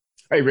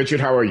Hey, Richard,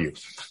 how are you?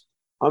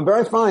 I'm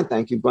very fine.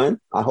 Thank you, Glenn.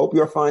 I hope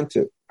you're fine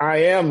too.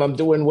 I am. I'm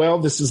doing well.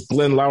 This is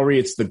Glenn Loury.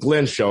 It's the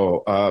Glenn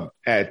Show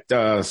at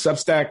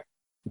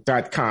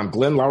Substack.com,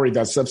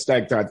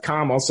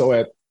 glennloury.substack.com, also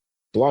at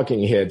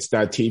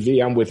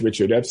bloggingheads.tv. I'm with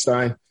Richard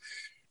Epstein.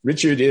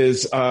 Richard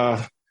is,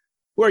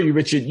 who are you,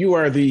 Richard? You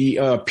are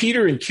the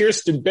Peter and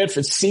Kirsten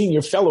Bedford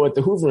Senior Fellow at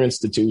the Hoover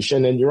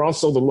Institution, and you're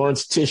also the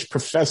Lawrence Tisch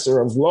Professor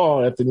of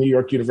Law at the New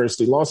York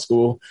University Law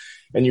School.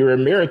 And you're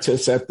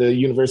emeritus at the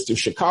University of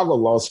Chicago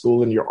Law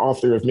School, and you're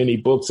author of many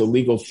books, a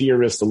legal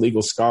theorist, a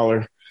legal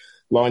scholar,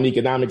 law and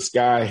economics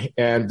guy.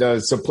 And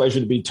it's a pleasure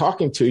to be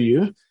talking to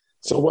you.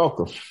 So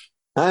welcome.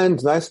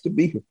 And nice to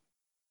be here.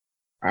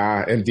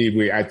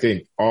 Indeed, I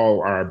think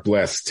all are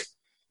blessed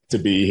to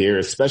be here,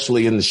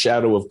 especially in the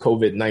shadow of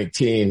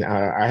COVID-19.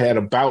 I had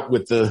a bout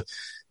with the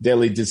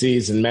deadly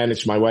disease and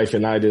managed my wife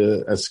and I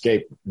to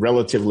escape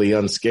relatively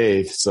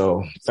unscathed.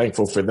 So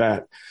thankful for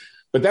that.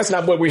 But that's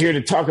not what we're here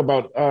to talk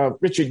about.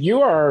 Richard,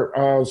 you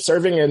are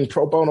serving in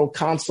pro bono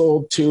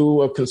counsel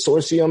to a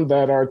consortium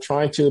that are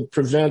trying to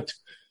prevent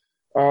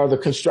the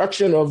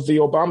construction of the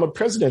Obama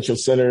Presidential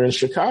Center in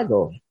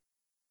Chicago.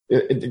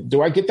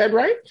 Do I get that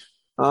right?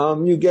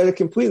 You get it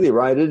completely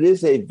right. It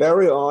is a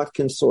very odd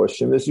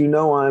consortium. As you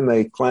know, I'm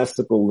a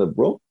classical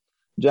liberal,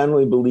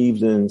 generally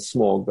believes in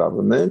small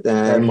government,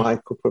 and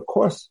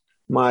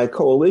my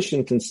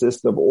coalition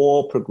consists of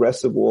all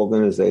progressive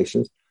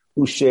organizations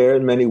who share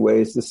in many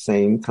ways the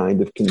same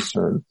kind of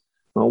concern.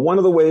 One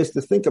of the ways to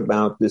think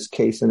about this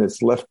case and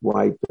its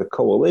left-right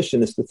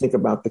coalition is to think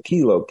about the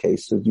Kelo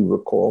case, as you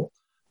recall,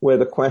 where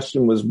the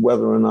question was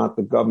whether or not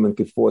the government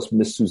could force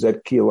Miss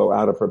Suzette Kelo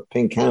out of her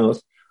pink house,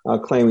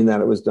 claiming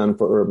that it was done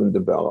for urban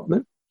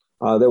development.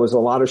 There was a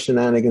lot of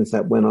shenanigans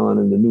that went on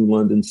in the New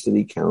London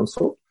City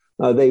Council.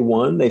 They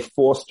won. They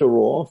forced her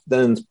off.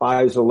 Then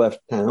Pfizer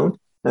left town,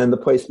 and the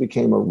place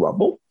became a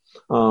rubble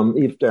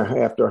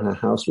after her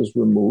house was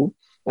removed.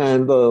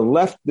 And the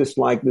left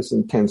disliked this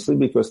intensely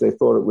because they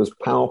thought it was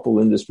powerful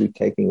industry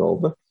taking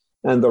over.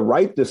 And the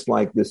right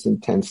disliked this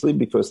intensely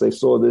because they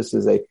saw this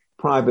as a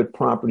private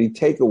property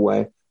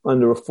takeaway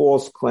under a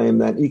false claim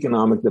that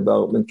economic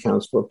development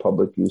counts for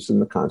public use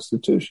in the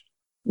Constitution.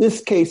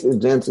 This case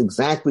presents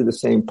exactly the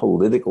same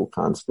political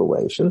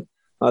constellation.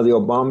 The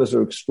Obamas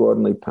are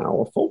extraordinarily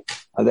powerful.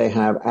 They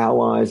have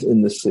allies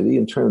in the city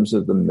in terms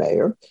of the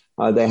mayor.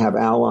 They have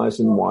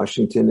allies in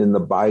Washington in the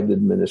Biden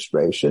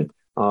administration,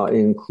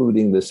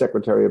 including the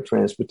Secretary of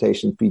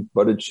Transportation, Pete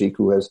Buttigieg,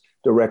 who has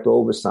direct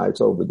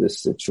oversights over this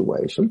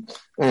situation.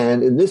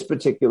 And in this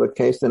particular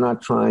case, they're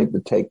not trying to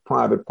take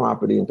private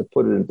property and to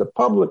put it into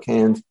public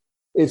hands.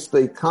 It's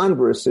the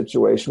converse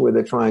situation where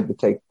they're trying to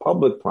take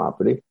public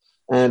property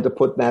and to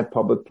put that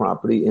public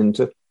property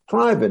into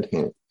private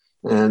hands.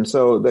 And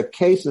so the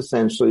case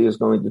essentially is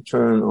going to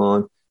turn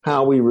on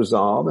how we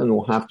resolve, and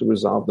we'll have to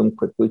resolve them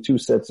quickly, two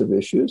sets of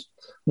issues.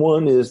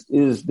 One is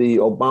the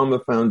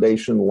Obama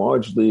Foundation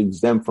largely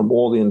exempt from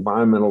all the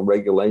environmental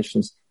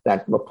regulations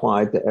that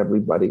apply to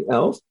everybody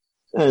else?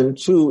 And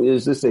two,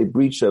 is this a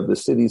breach of the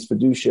city's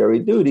fiduciary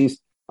duties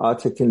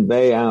to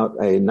convey out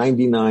a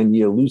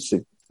 99-year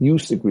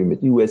use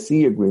agreement,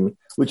 USE agreement,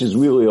 which is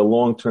really a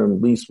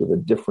long-term lease with a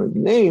different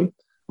name,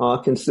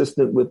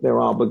 consistent with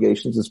their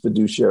obligations as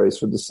fiduciaries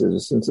for the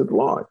citizens at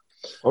large.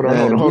 Hold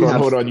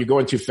on. You're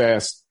going too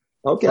fast.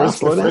 Okay,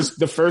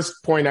 the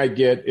first point I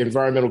get,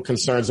 environmental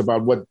concerns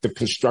about what the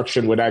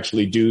construction would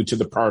actually do to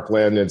the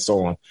parkland and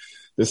so on.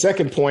 The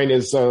second point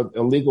is a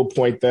legal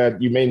point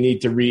that you may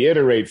need to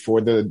reiterate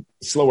for the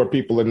slower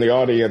people in the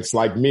audience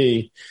like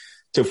me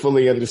to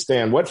fully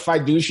understand. What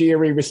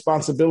fiduciary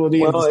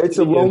responsibility? Well, it's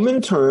a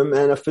Roman term,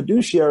 and a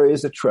fiduciary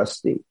is a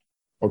trustee.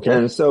 Okay.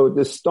 And so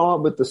to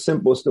start with the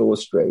simplest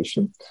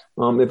illustration,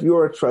 if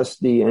you're a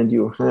trustee and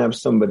you have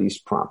somebody's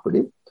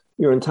property,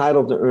 you're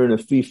entitled to earn a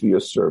fee for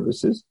your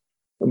services,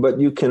 but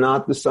you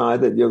cannot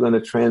decide that you're going to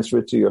transfer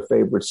it to your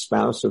favorite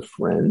spouse or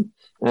friend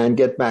and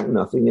get back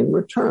nothing in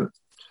return.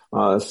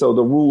 So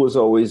the rule has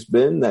always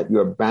been that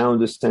you're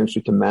bound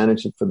essentially to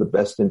manage it for the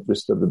best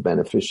interest of the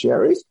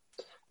beneficiaries.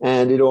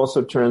 And it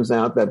also turns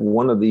out that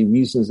one of the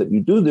reasons that you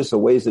do this,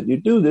 or ways that you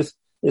do this,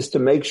 is to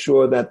make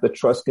sure that the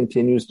trust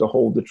continues to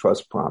hold the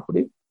trust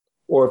property,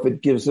 or if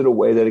it gives it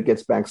away, that it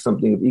gets back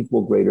something of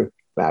equal greater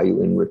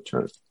value in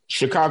return.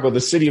 Chicago,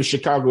 the city of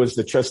Chicago is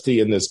the trustee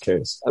in this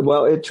case.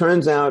 Well, it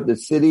turns out the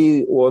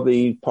city or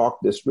the park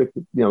district,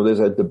 there's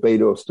a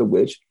debate as to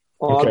which,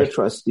 are the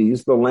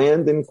trustees. The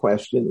land in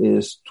question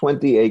is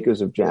 20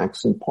 acres of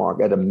Jackson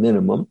Park at a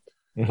minimum.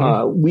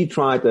 Mm-hmm. We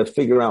tried to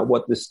figure out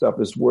what this stuff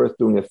is worth,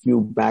 doing a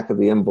few back of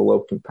the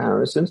envelope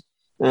comparisons.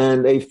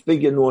 And a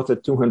figure north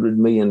of $200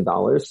 million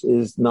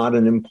is not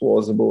an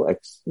implausible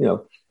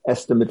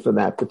estimate for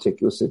that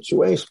particular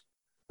situation.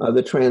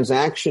 The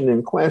transaction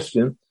in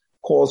question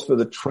calls for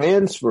the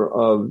transfer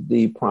of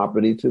the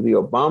property to the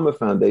Obama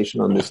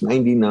Foundation on this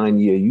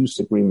 99-year use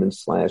agreement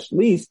 /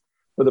 lease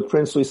for the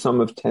princely sum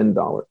of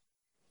 $10.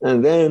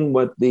 And then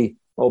what the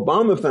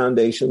Obama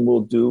Foundation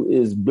will do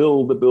is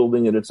build the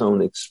building at its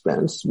own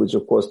expense, which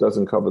of course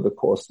doesn't cover the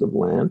cost of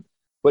land.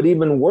 But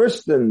even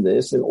worse than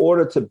this, in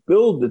order to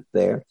build it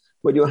there,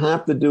 what you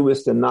have to do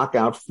is to knock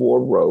out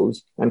 4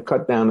 roads and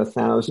cut down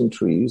 1,000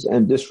 trees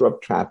and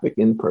disrupt traffic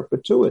in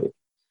perpetuity.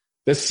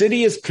 The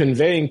city is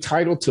conveying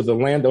title to the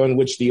land on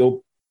which the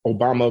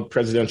Obama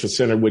Presidential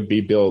Center would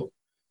be built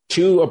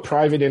to a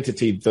private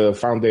entity, the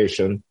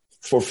foundation,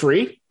 for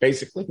free,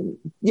 basically?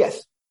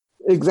 Yes,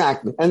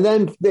 exactly. And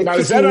then now,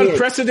 is that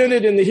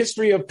unprecedented in the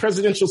history of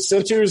presidential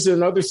centers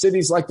in other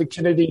cities like the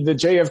Kennedy, the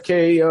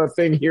JFK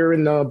thing here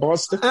in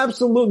Boston?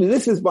 Absolutely.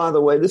 This is, by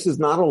the way, this is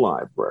not a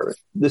library.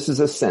 This is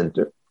a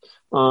center.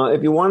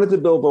 If you wanted to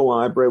build a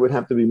library, it would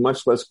have to be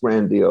much less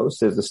grandiose.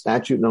 There's a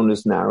statute known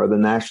as NARA, the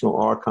National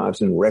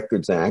Archives and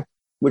Records Act,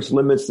 which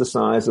limits the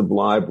size of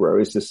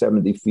libraries to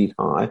 70 feet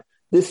high.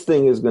 This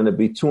thing is going to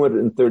be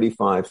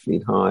 235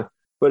 feet high,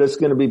 but it's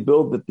going to be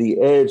built at the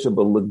edge of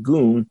a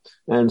lagoon.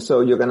 And so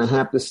you're going to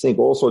have to sink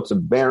all sorts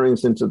of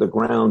bearings into the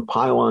ground,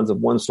 pylons of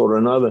one sort or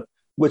another,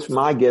 which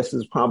my guess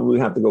is probably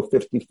have to go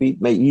 50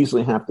 feet, may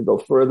easily have to go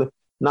further.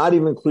 Not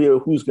even clear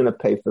who's going to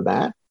pay for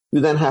that. You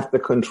then have to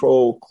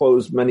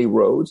close many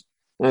roads.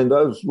 And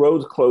those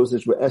road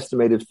closures were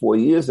estimated 4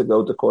 years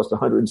ago to cost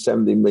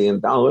 $170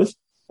 million.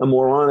 A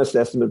more honest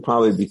estimate would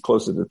probably be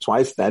closer to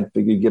twice that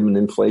figure, given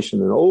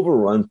inflation and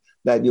overrun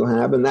that you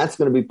have. And that's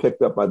going to be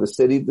picked up by the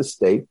city, the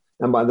state,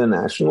 and by the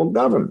national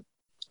government.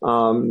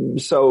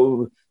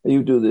 So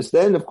you do this.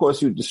 Then, of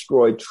course, you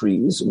destroy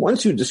trees.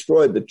 Once you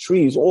destroy the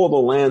trees, all the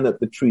land that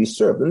the trees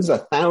serve, and there's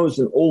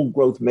 1,000 old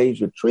growth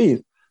major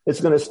trees,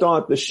 it's going to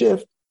start the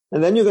shift.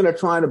 And then you're going to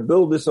try to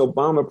build this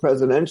Obama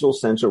Presidential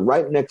Center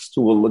right next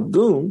to a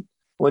lagoon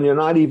when you're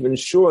not even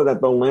sure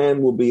that the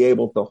land will be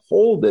able to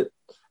hold it.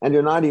 And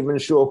you're not even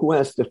sure who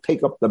has to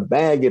take up the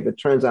bag if it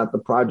turns out the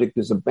project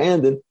is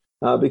abandoned,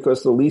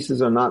 because the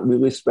leases are not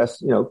really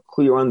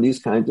clear on these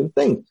kinds of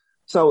things.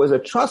 So as a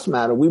trust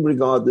matter, we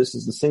regard this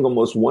as the single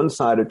most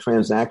one-sided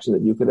transaction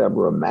that you could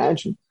ever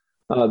imagine.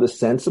 The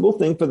sensible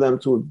thing for them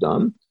to have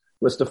done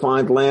was to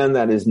find land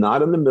that is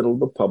not in the middle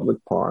of a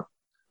public park.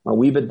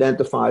 We've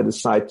identified a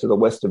site to the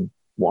west of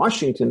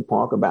Washington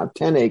Park, about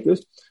 10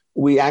 acres.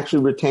 We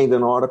actually retained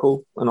an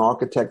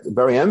architect, a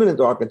very eminent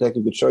architect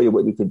who could show you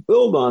what you could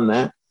build on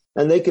that.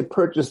 And they could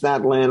purchase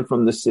that land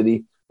from the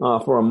city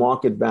for a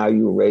market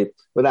value rate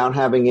without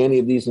having any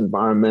of these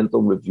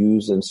environmental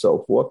reviews and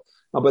so forth.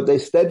 But they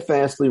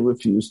steadfastly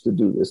refused to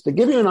do this. To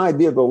give you an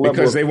idea of the level,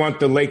 because they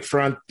want the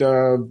lakefront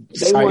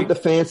they want the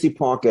fancy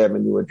Park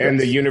Avenue address. And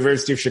the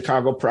University of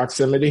Chicago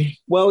proximity.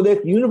 Well,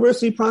 the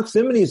university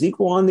proximity is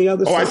equal on the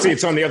other side. Oh, I see.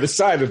 It's on the other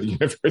side of the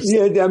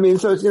university. Yeah, I mean,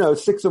 so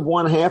it's 6 of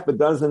one, half a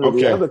dozen of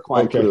the other,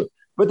 quite clear.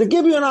 But to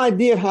give you an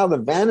idea of how the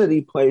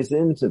vanity plays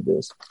into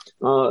this,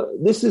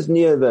 this is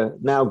near the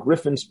now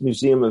Griffin's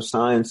Museum of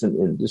Science and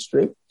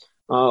Industry,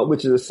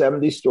 which is a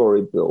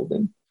 70-story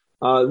building.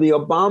 The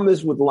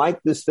Obamas would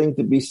like this thing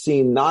to be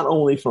seen not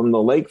only from the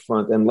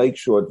lakefront and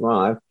Lakeshore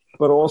Drive,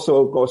 but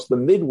also, of course, the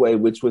Midway,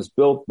 which was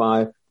built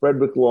by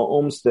Frederick Law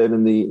Olmsted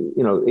in the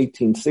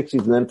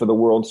 1860s and then for the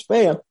World's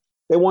Fair.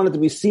 They want it to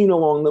be seen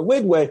along the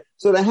Midway,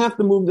 so they have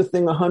to move the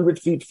thing 100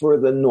 feet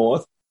further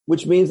north,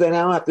 which means they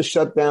now have to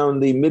shut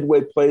down the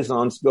Midway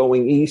plazons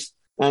going east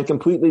and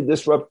completely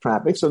disrupt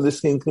traffic so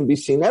this thing can be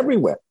seen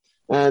everywhere.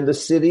 And the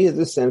city has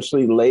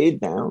essentially laid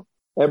down.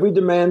 Every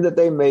demand that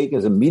they make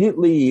is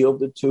immediately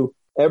yielded to.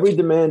 Every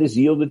demand is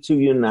yielded to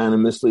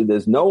unanimously.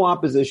 There's no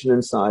opposition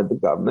inside the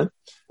government.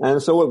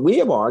 And so what we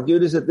have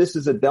argued is that this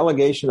is a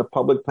delegation of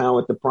public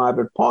power to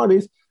private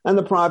parties, and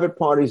the private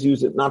parties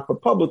use it not for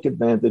public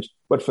advantage,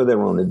 but for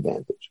their own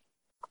advantage.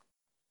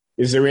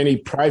 Is there any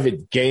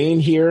private gain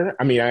here?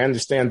 I mean, I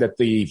understand that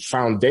the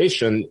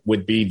foundation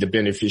would be the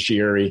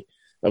beneficiary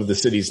of the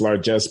city's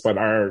largesse, but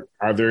are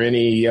there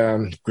any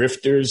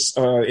grifters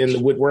in the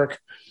woodwork?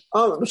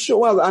 Oh, sure.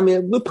 Well, I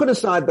mean, we'll put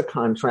aside the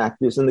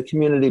contractors and the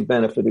community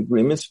benefit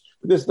agreements,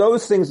 because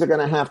those things are going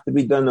to have to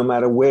be done no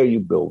matter where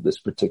you build this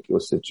particular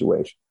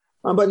situation.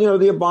 But, the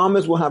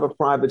Obamas will have a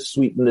private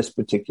suite in this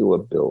particular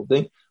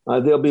building.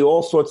 There'll be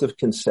all sorts of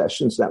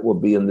concessions that will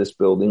be in this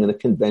building in a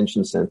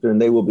convention center,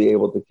 and they will be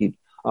able to keep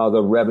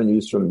the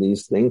revenues from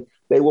these things.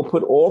 They will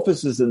put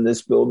offices in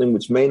this building,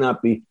 which may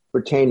not be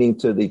pertaining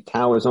to the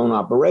tower's own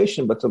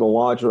operation, but to the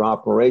larger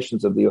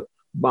operations of the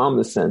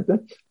Obama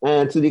Center.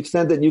 And to the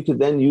extent that you could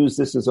then use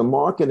this as a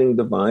marketing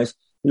device,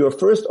 your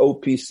first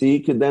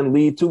OPC could then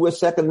lead to a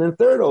second and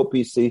third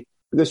OPC,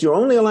 because you're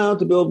only allowed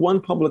to build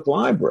one public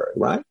library,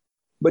 right?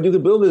 But you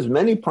could build as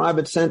many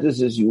private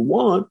centers as you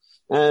want.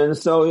 And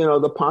so,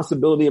 the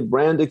possibility of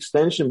brand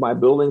extension by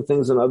building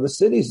things in other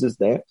cities is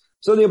there.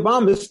 So the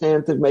Obamas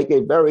stand to make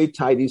a very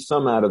tidy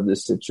sum out of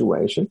this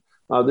situation.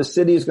 The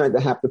city is going to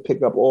have to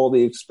pick up all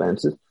the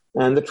expenses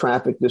and the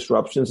traffic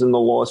disruptions and the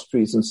lost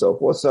trees and so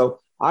forth. So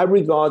I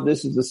regard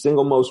this as the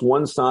single most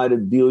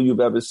one-sided deal you've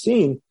ever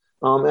seen.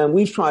 And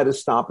we've tried to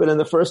stop it. And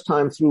the first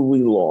time through,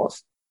 we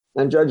lost.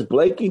 And Judge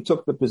Blakey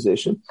took the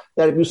position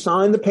that if you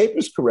sign the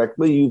papers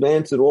correctly, you've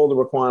answered all the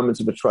requirements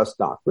of a trust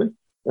doctrine.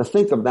 Now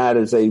think of that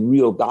as a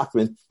real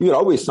doctrine. You can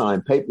always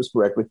sign papers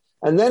correctly.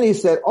 And then he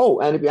said,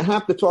 and if you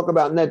have to talk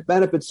about net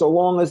benefits, so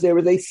long as there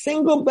is a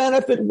single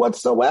benefit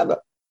whatsoever,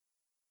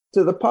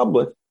 to the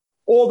public,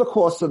 all the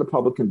costs to the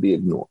public can be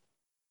ignored.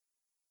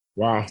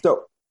 Wow.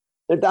 So,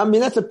 I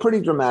mean, that's a pretty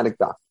dramatic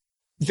document.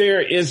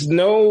 There is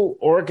no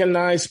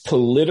organized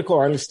political,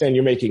 I understand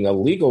you're making a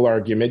legal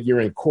argument, you're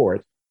in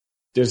court.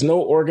 There's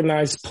no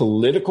organized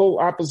political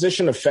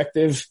opposition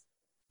effective.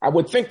 I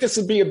would think this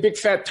would be a big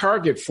fat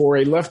target for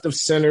a left of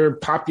center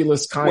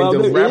populist kind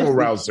of rabble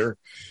rouser.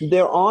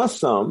 There are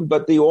some,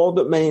 but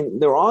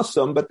there are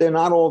some, but they're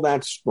not all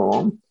that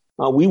strong.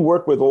 We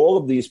work with all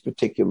of these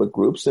particular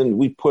groups, and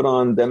we put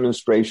on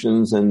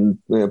demonstrations and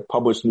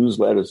publish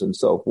newsletters and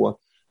so forth.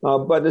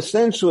 But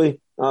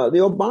essentially, the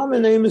Obama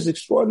name is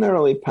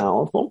extraordinarily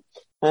powerful.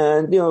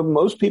 And,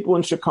 most people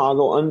in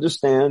Chicago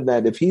understand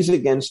that if he's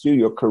against you,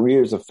 your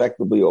career is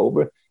effectively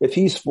over. If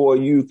he's for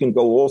you, you can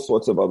go all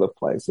sorts of other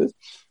places.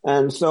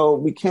 And so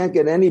we can't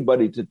get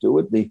anybody to do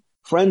it. The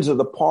Friends of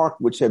the Park,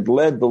 which had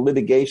led the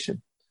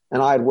litigation,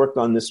 and I had worked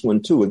on this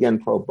one too, again,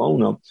 pro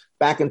bono,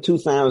 back in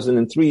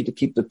 2003 to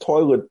keep the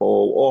toilet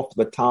bowl off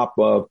the top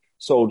of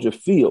Soldier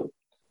Field,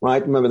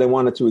 right? Remember, they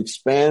wanted to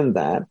expand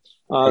that.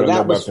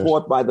 That was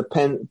fought by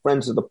the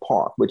Friends of the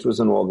Park, which was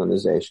an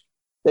organization.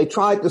 They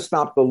tried to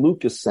stop the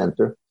Lucas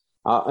Center,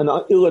 an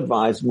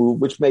ill-advised move,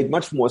 which made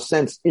much more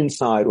sense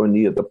inside or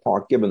near the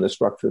park, given the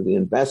structure of the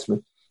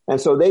investment.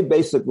 And so they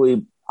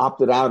basically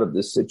opted out of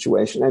this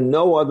situation. And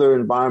no other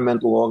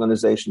environmental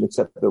organization,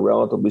 except the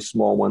relatively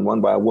small one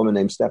run by a woman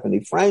named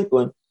Stephanie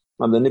Franklin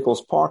the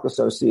Nichols Park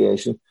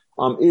Association,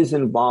 is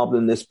involved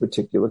in this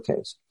particular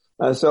case.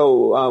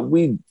 So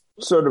we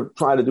sort of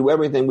try to do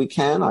everything we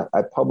can.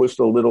 I published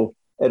a little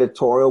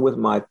editorial with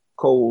my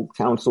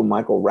co-counsel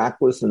Michael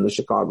Rackless in the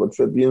Chicago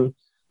Tribune.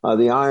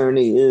 The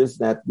irony is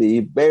that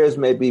the Bears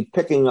may be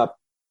picking up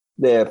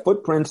their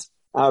footprints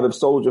out of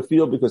Soldier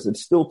Field because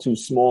it's still too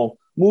small,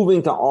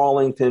 moving to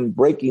Arlington,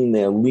 breaking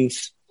their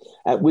lease,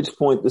 at which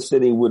point the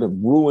city would have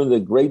ruined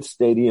a great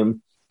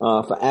stadium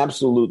for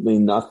absolutely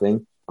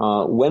nothing.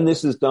 When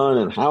this is done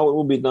and how it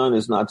will be done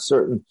is not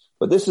certain.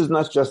 But this is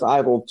not just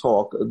idle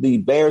talk. The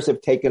Bears have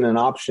taken an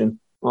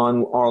option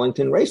on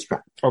Arlington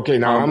Racetrack. Okay,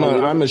 now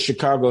I'm a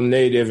Chicago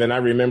native, and I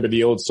remember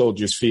the old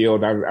Soldiers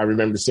Field. I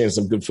remember seeing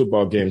some good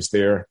football games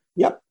there.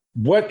 Yep.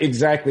 What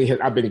exactly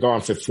I've been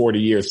gone for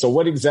 40 years. So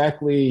what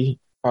exactly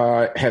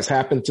has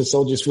happened to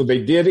Soldiers Field?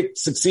 They did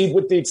succeed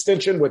with the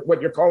extension, with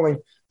what you're calling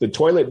the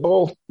toilet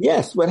bowl?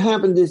 Yes. What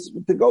happened is,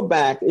 to go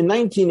back, in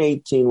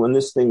 1918, when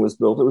this thing was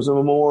built, it was a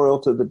memorial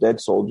to the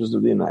dead soldiers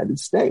of the United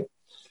States.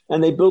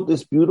 And they built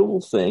this beautiful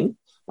thing.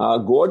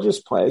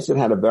 Gorgeous place. It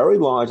had a very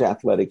large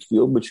athletic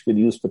field, which you could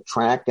use for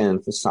track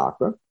and for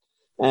soccer.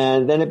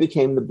 And then it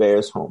became the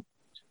Bears' home.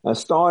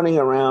 Starting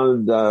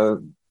around,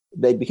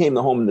 they became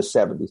the home in the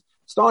 70s.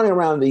 Starting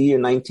around the year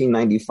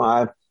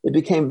 1995, it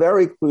became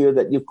very clear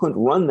that you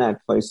couldn't run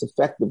that place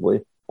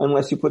effectively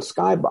unless you put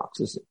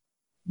skyboxes in.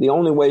 The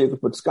only way you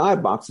could put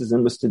skyboxes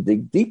in was to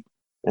dig deep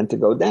and to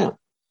go down,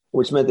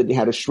 which meant that you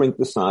had to shrink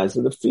the size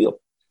of the field.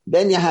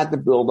 Then you had to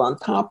build on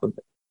top of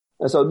it.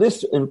 And so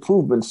this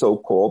improvement,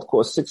 so-called,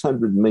 cost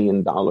 $600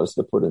 million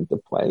to put into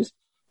place,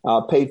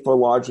 paid for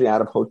largely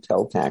out of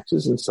hotel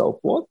taxes and so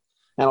forth,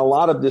 and a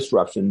lot of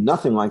disruption,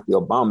 nothing like the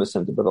Obama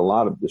Center, but a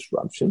lot of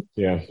disruption.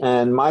 Yeah.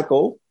 And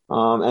Michael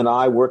and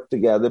I worked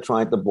together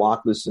trying to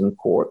block this in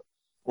court,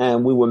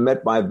 and we were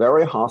met by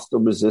very hostile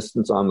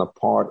resistance on the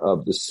part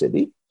of the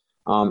city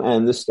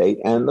and the state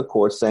and the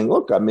court saying,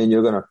 look, I mean,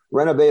 you're going to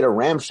renovate a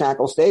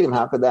ramshackle stadium.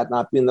 How could that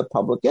not be in the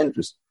public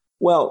interest?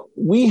 Well,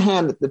 we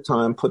had at the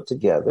time put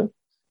together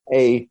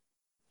a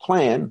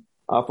plan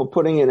for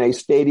putting in a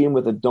stadium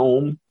with a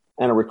dome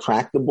and a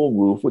retractable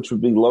roof, which would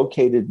be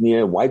located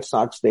near White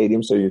Sox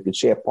Stadium so you could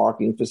share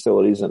parking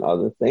facilities and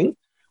other things.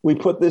 We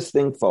put this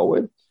thing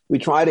forward. We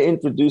tried to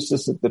introduce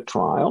this at the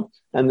trial,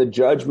 and the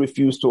judge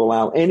refused to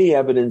allow any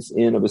evidence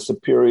in of a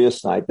superior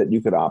site that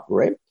you could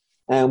operate.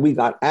 And we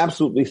got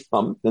absolutely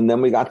thumped. And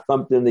then we got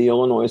thumped in the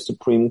Illinois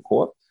Supreme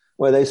Court,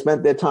 where they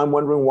spent their time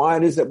wondering why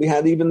it is that we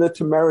had even the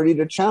temerity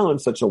to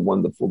challenge such a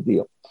wonderful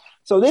deal.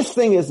 So this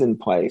thing is in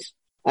place.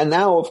 And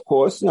now, of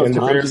course, and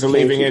the Bears are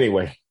leaving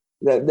anyway.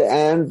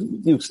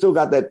 And you've still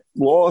got that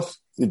loss.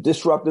 You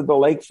disrupted the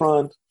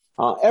lakefront.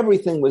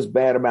 Everything was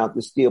bad about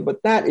this deal.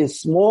 But that is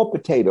small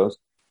potatoes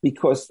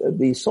because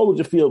the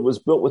Soldier Field was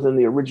built within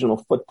the original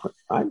footprint,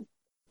 right?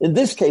 In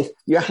this case,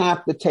 you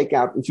have to take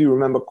out, if you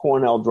remember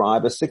Cornell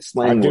Drive, a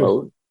 6-lane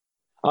road.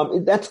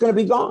 That's going to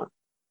be gone.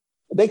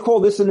 They call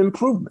this an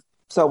improvement.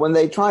 So when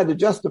they tried to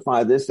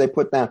justify this, they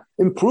put down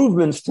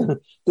improvements to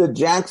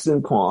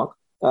Jackson Park,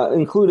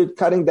 included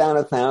cutting down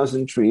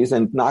 1,000 trees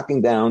and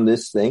knocking down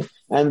this thing.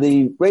 And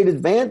the great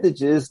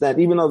advantage is that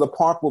even though the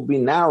park will be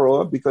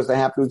narrower because they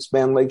have to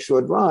expand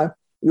Lakeshore Drive,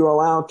 you're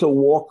allowed to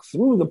walk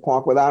through the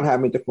park without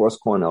having to cross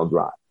Cornell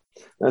Drive.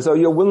 And so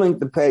you're willing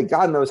to pay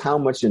God knows how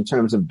much in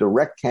terms of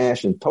direct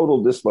cash and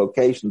total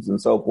dislocations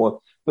and so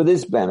forth for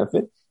this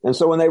benefit. And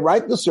so when they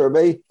write the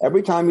survey,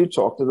 every time you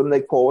talk to them,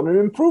 they call it an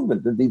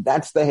improvement.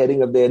 That's the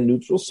heading of their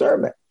neutral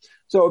survey.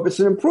 So if it's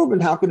an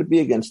improvement, how could it be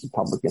against the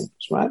public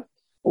interest, right?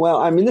 Well,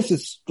 I mean, this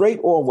is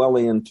straight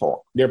Orwellian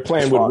talk. They're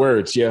playing with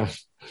words, yeah.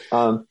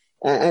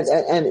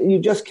 And you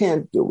just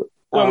can't do it.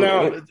 Well,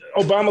 now,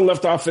 Obama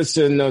left office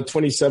in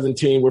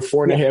 2017. We're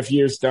 4.5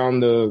 years down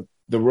the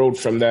road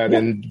from that,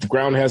 and the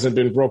ground hasn't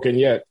been broken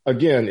yet.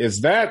 Again,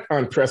 is that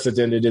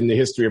unprecedented in the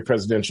history of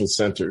presidential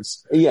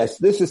centers? Yes,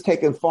 this has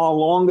taken far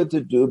longer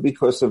to do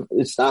because of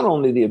it's not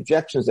only the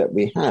objections that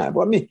we have.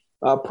 Let me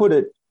put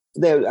it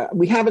there.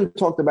 We haven't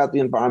talked about the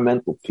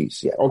environmental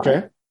piece yet. Okay.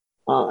 Right?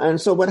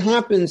 And so what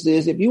happens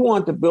is if you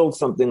want to build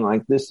something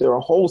like this, there are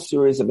a whole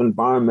series of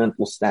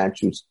environmental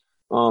statutes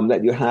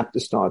that you have to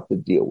start to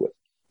deal with.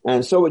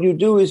 And so what you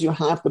do is you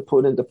have to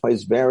put into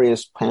place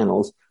various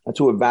panels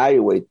to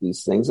evaluate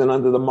these things. And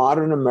under the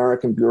modern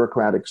American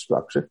bureaucratic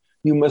structure,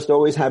 you must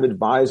always have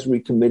advisory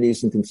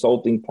committees and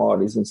consulting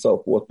parties and so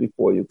forth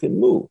before you can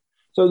move.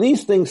 So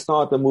these things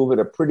start to move at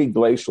a pretty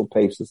glacial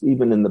pace,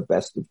 even in the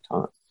best of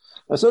times.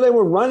 So they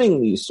were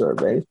running these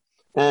surveys.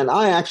 And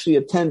I actually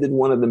attended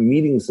one of the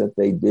meetings that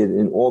they did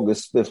in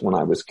August 5th when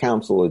I was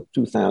counsel in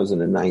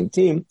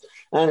 2019.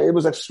 And it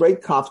was a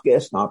straight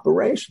Kafkaesque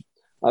operation.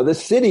 The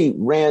city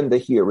ran the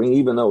hearing,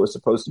 even though it was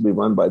supposed to be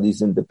run by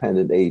these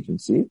independent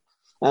agencies.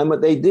 And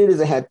what they did is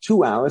they had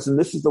 2 hours, and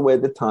this is the way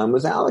the time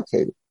was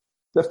allocated.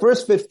 The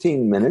first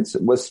 15 minutes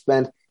was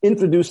spent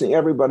introducing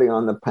everybody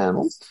on the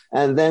panel,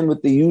 and then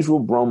with the usual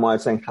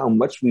bromide saying how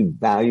much we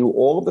value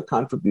all of the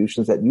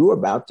contributions that you are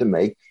about to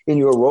make in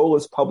your role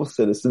as public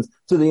citizens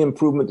to the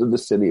improvement of the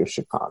city of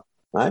Chicago.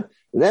 Right?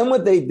 Then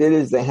what they did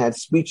is they had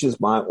speeches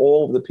by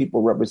all of the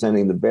people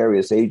representing the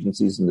various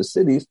agencies in the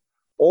cities,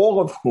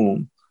 all of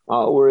whom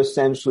were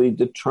essentially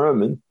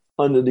determined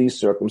under these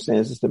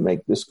circumstances to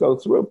make this go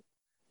through.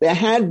 There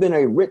had been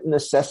a written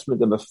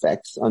assessment of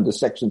effects under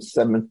Section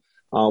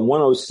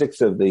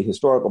 106 of the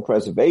Historical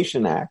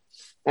Preservation Act,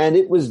 and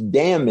it was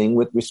damning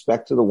with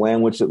respect to the way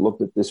in which it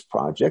looked at this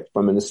project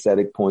from an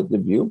aesthetic point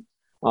of view.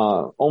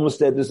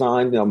 Olmsted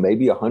designed,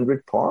 maybe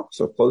 100 parks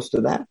or close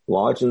to that,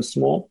 large and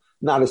small.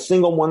 Not a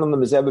single one of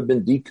them has ever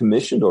been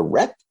decommissioned or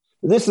wrecked.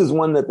 This is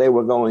one that they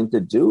were going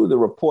to do. The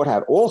report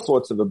had all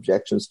sorts of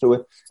objections to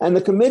it. And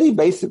the committee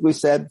basically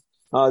said,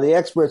 the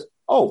experts,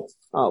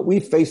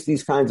 we've faced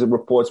these kinds of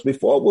reports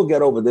before. We'll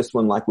get over this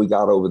one like we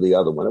got over the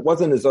other one. It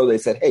wasn't as though they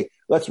said, hey,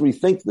 let's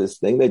rethink this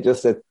thing. They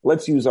just said,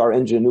 let's use our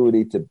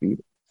ingenuity to beat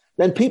it.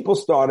 Then people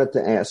started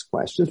to ask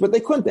questions, but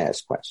they couldn't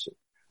ask questions.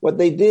 What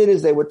they did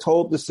is they were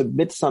told to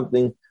submit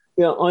something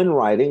in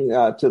writing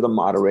to the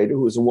moderator,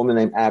 who was a woman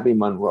named Abby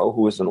Monroe,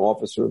 who was an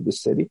officer of the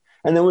city.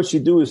 And then what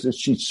she'd do is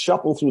she'd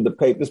shuffle through the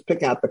papers,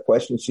 pick out the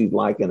questions she'd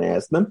like and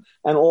ask them,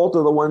 and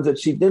alter the ones that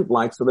she didn't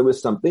like so there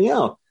was something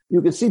else.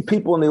 You could see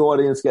people in the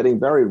audience getting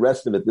very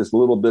restive at this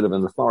little bit of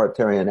an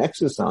authoritarian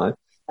exercise.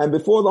 And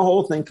before the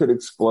whole thing could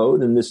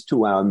explode in this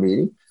 2-hour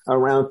meeting,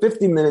 around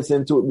 50 minutes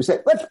into it, we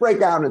said, let's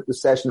break out into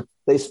session.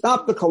 They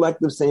stopped the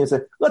collective scene and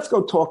said, let's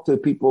go talk to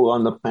people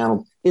on the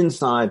panel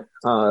inside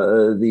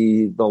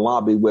the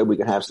lobby where we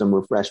could have some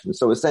refreshments.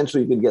 So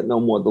essentially, you could get no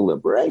more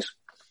deliberation.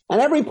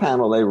 And every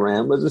panel they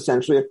ran was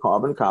essentially a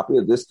carbon copy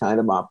of this kind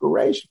of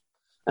operation.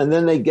 And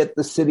then they get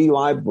the city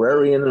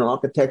librarian and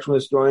architectural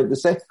historian to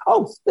say,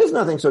 there's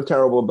nothing so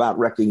terrible about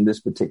wrecking this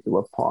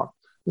particular park.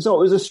 So it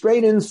was a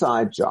straight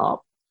inside job.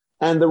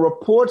 And the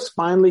reports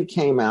finally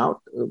came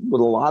out with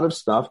a lot of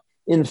stuff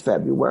in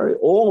February.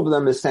 All of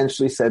them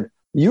essentially said,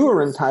 you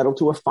are entitled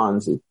to a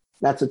FONSI.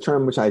 That's a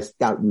term which I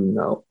doubt you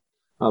know,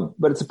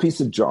 but it's a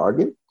piece of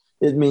jargon.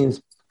 It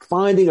means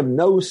finding of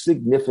no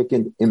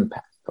significant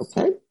impact,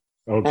 okay?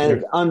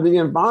 And on the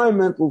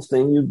environmental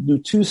thing, you do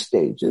 2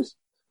 stages.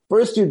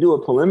 First, you do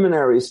a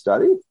preliminary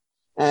study,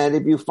 and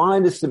if you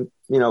find a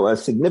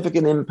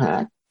significant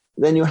impact,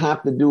 then you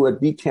have to do a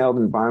detailed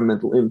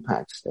environmental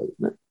impact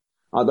statement.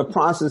 The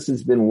process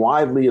has been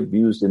widely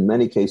abused in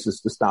many cases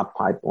to stop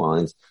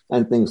pipelines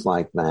and things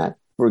like that.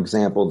 For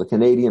example, the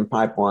Canadian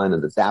pipeline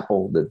and the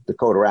DAPL, the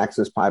Dakota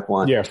Access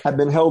Pipeline, have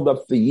been held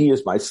up for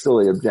years by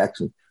silly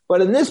objections.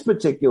 But in this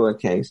particular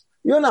case,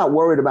 you're not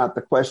worried about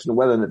the question of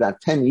whether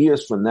that 10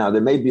 years from now there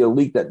may be a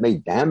leak that may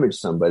damage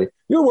somebody.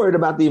 You're worried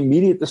about the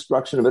immediate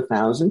destruction of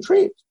 1,000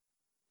 trees.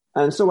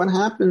 And so what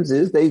happens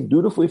is they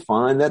dutifully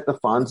find that the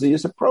FONSI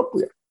is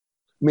appropriate,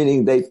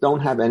 meaning they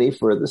don't have any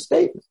further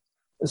statement.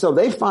 And so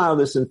they file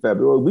this in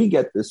February. We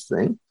get this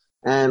thing,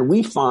 and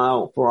we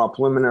file for our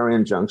preliminary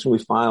injunction. We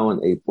file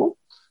in April.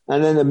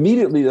 And then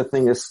immediately the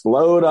thing is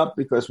slowed up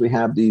because we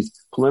have these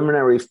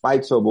preliminary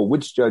fights over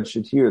which judge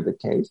should hear the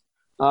case.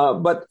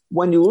 But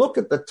when you look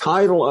at the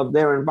title of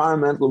their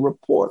environmental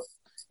report,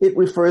 it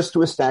refers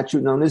to a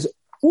statute known as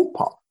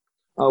UPAR,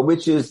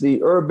 which is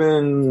the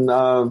urban,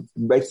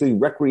 basically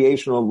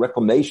recreational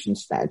reclamation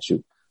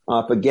statute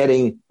for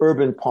getting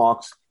urban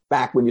parks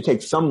back. When you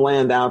take some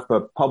land out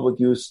for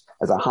public use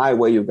as a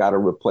highway, you've got to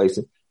replace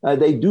it.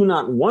 They do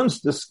not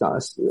once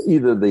discuss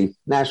either the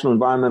National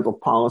Environmental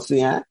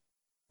Policy Act,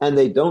 and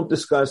they don't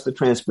discuss the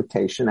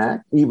Transportation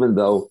Act, even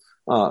though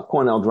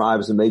Cornell Drive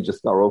is a major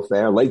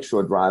thoroughfare,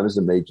 Lakeshore Drive is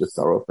a major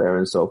thoroughfare,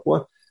 and so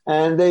forth.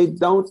 And they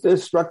don't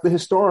instruct the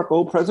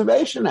Historical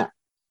Preservation Act.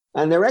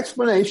 And their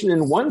explanation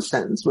in one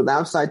sentence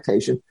without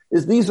citation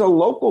is these are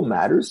local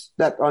matters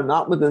that are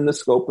not within the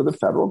scope of the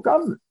federal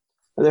government.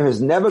 There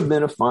has never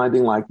been a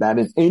finding like that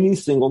in any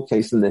single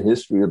case in the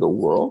history of the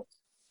world.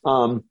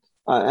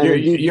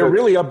 You're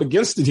really up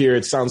against it here.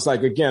 It sounds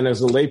like, again,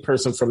 as a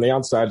layperson from the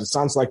outside, it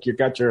sounds like you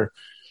got your,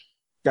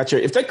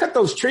 if they cut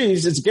those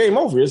trees, it's game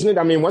over, isn't it?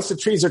 I mean, once the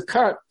trees are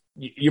cut,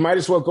 you might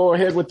as well go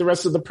ahead with the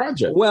rest of the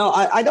project. Well,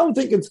 I don't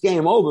think it's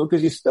game over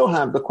because you still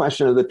have the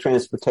question of the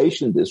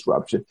transportation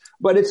disruption,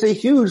 but it's a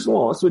huge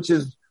loss, which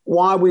is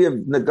why we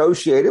have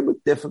negotiated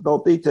with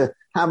difficulty to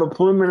have a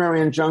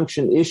preliminary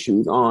injunction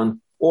issued on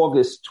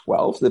August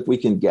 12th, if we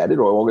can get it,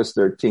 or August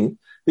 13th,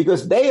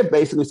 because they have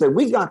basically said,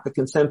 we got the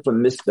consent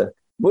from Mr.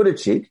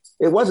 Buttigieg.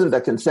 It wasn't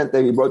the consent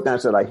that he wrote down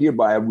and said, I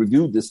hereby have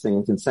reviewed this thing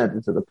and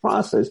consented to the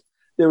process.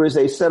 There is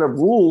a set of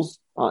rules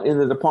in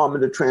the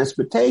Department of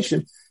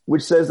Transportation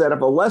which says that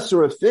if a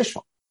lesser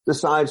official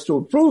decides to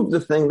approve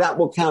the thing, that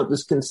will count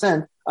as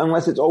consent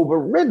unless it's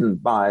overridden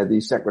by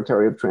the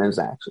Secretary of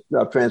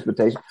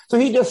Transportation. So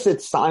he just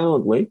sits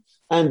silently,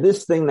 and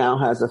this thing now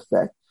has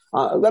effect.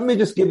 Let me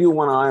just give you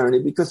one irony,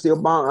 because the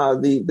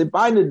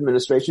Biden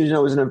administration,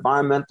 is an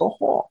environmental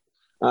hawk.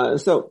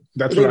 So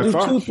that's they what do I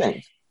thought. two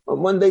things.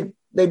 When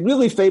they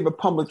really favor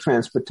public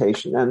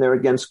transportation, and they're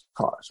against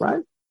cars,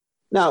 right?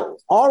 Now,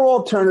 our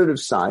alternative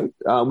site,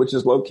 which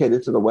is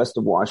located to the west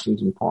of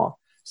Washington Park,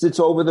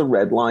 sits over the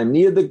Red Line,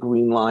 near the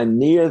Green Line,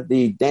 near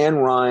the Dan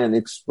Ryan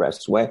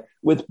Expressway,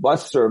 with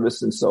bus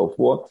service and so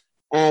forth.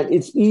 And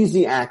it's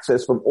easy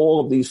access from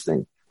all of these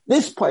things.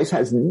 This place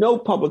has no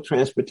public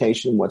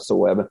transportation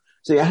whatsoever.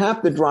 So you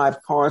have to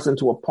drive cars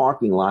into a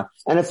parking lot,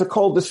 and it's a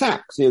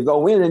cul-de-sac. So you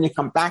go in and you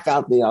come back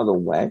out the other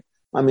way.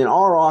 I mean,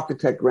 our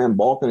architect, Graham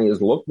Balcony,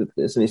 has looked at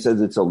this, and he says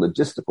it's a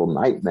logistical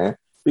nightmare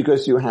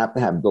because you have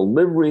to have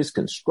deliveries,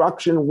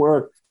 construction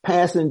work,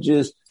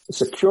 passengers,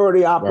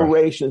 security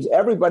operations,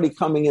 everybody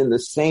coming in the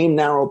same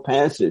narrow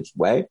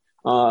passageway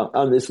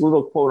on this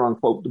little, quote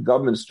unquote, the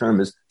government's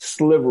term is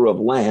sliver of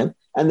land.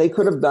 And they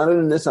could have done it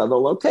in this other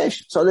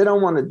location. So they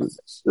don't want to do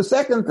this. The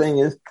second thing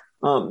is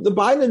the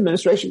Biden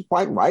administration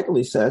quite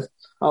rightly says,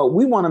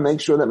 we want to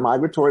make sure that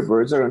migratory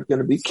birds are going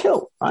to be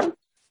killed, right?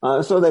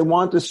 So they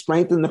want to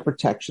strengthen the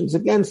protections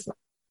against them.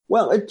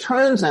 Well, it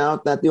turns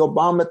out that the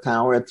Obama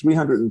Tower at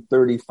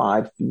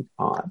 335 feet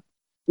high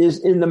is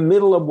in the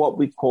middle of what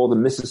we call the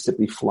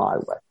Mississippi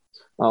Flyway,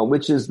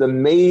 which is the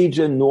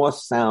major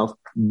north-south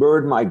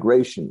bird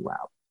migration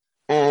route.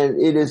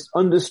 And it is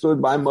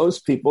understood by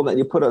most people that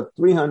you put a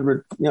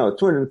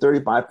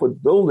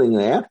 235-foot building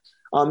there,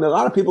 a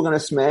lot of people are going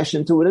to smash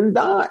into it and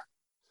die.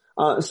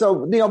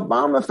 So the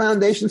Obama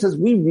Foundation says,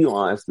 we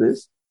realize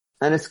this,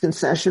 and its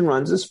concession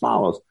runs as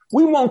follows.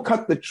 We won't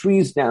cut the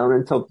trees down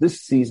until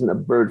this season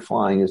of bird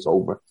flying is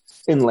over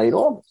in late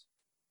August.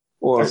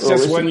 That's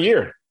just 1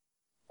 year.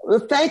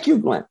 Thank you,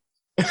 Glenn.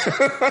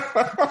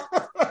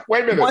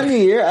 Wait a minute. 1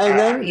 year, and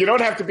then you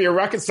don't have to be a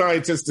rocket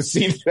scientist to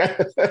see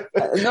that.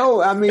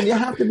 No, I mean, you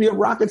have to be a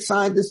rocket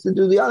scientist to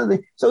do the other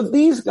thing. So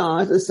these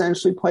guys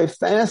essentially play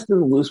fast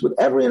and loose with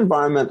every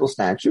environmental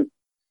statute,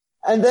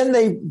 and then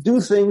they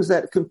do things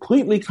that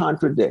completely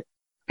contradict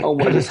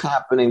what is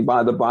happening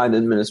by the Biden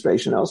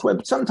administration elsewhere.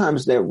 But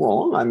sometimes they're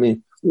wrong. I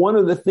mean, one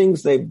of the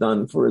things they've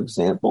done, for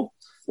example,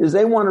 is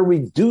they want to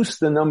reduce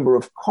the number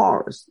of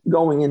cars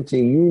going into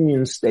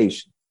Union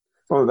Station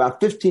from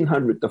about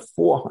 1,500 to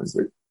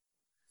 400,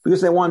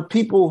 because they want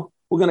people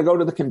who are going to go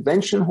to the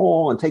convention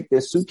hall and take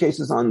their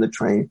suitcases on the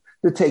train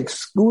to take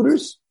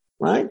scooters,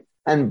 right,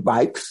 and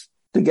bikes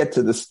to get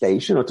to the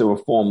station or to a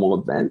formal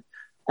event.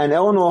 And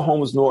Eleanor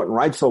Holmes Norton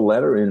writes a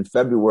letter in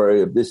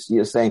February of this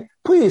year saying,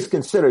 please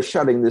consider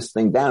shutting this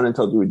thing down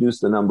until to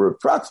reduce the number of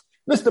trucks.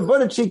 Mr.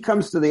 Buttigieg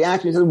comes to the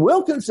action. He says,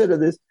 we'll consider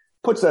this,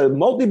 puts a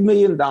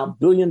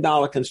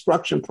multi-billion-dollar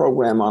construction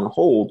program on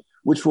hold,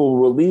 which will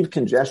relieve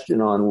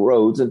congestion on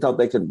roads until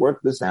they could work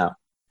this out.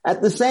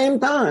 At the same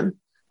time,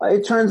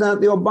 it turns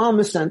out the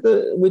Obama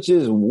Center, which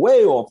is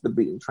way off the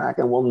beaten track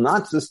and will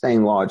not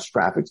sustain large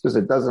traffic because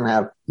it doesn't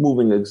have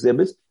moving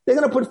exhibits, they're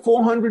going to put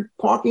 400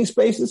 parking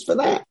spaces for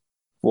that.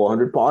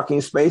 400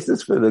 parking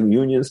spaces for the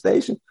Union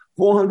Station,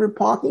 400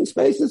 parking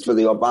spaces for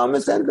the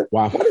Obama Center.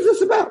 Wow. What is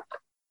this about?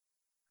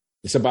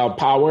 It's about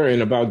power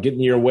and about getting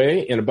your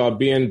way and about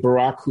being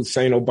Barack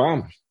Hussein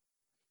Obama.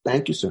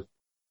 Thank you, sir.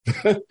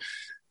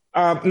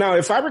 Now,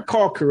 if I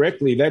recall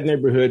correctly, that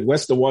neighborhood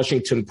west of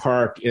Washington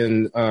Park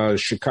in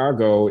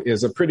Chicago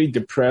is a pretty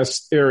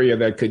depressed area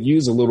that could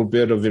use a little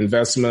bit of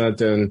investment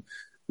and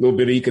a little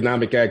bit of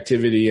economic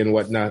activity and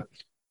whatnot.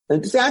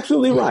 It's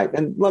absolutely right.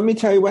 And let me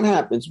tell you what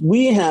happens.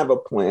 We have a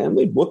plan.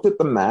 We've looked at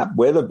the map,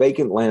 where the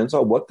vacant lands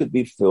are, what could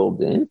be filled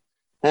in,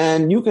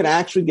 and you could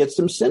actually get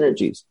some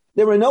synergies.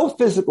 There are no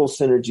physical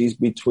synergies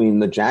between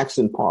the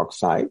Jackson Park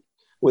site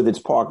with its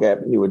Park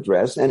Avenue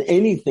address and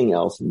anything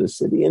else in the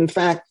city. In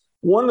fact,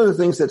 one of the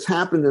things that's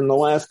happened in the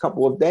last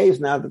couple of days,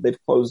 now that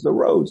they've closed the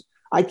roads,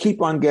 I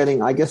keep on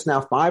getting, I guess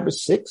now 5 or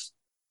 6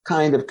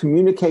 kind of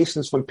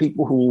communications from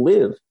people who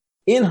live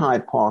in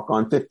Hyde Park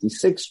on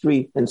 56th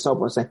Street and so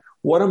forth, saying,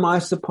 what am I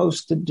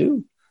supposed to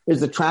do? Is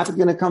the traffic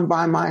going to come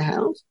by my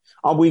house?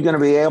 Are we going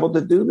to be able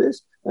to do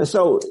this? And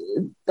so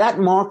that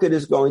market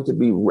is going to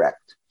be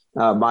wrecked.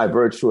 by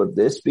virtue of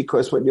this,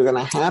 because what you're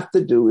going to have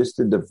to do is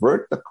to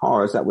divert the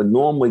cars that would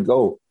normally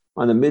go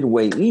on the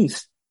Midway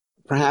East,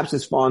 perhaps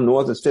as far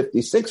north as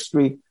 56th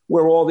Street,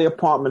 where all the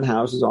apartment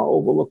houses are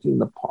overlooking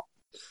the park.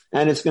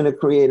 And it's going to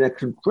create a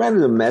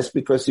competitive mess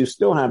because you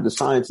still have the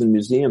Science and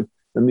Museum,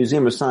 the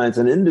Museum of Science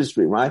and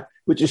Industry, right,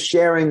 which is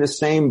sharing the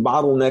same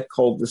bottleneck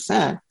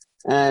cul-de-sac.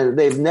 And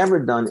they've never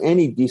done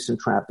any decent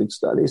traffic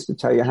studies to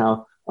tell you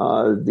how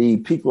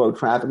the peak load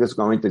traffic is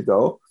going to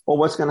go or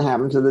what's going to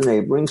happen to the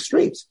neighboring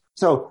streets.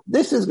 So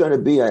this is going to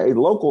be a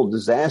local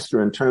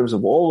disaster in terms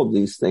of all of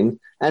these things,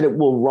 and it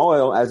will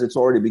roil, as it's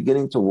already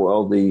beginning to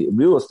roil, the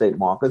real estate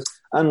markets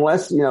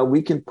unless,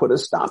 we can put a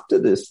stop to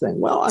this thing.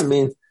 Well, I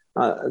mean,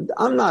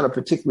 I'm not a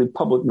particularly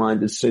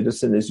public-minded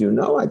citizen, as you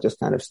know. I just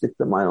kind of stick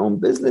to my own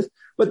business.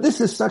 But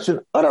this is such an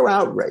utter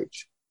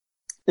outrage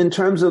in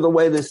terms of the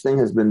way this thing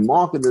has been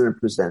marketed and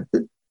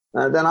presented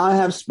that I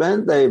have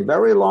spent a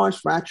very large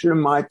fraction of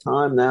my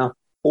time now,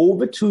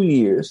 over 2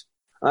 years,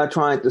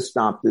 trying to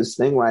stop this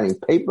thing, writing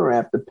paper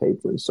after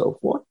paper and so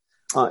forth.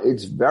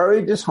 It's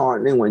very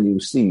disheartening when you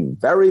see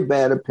very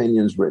bad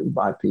opinions written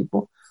by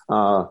people.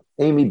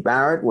 Amy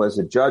Barrett was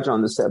a judge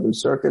on the Seventh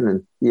Circuit,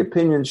 and the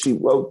opinion she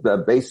wrote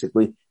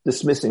basically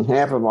dismissing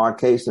half of our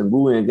case and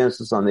ruling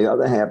against us on the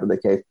other half of the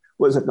case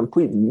was a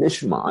complete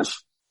mishmash.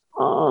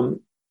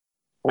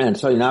 And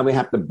so now we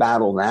have to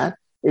battle that.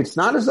 It's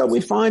not as though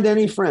we find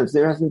any friends.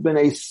 There hasn't been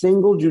a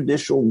single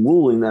judicial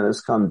ruling that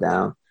has come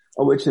down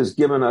which has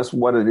given us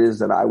what it is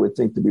that I would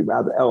think to be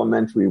rather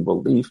elementary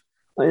relief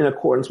in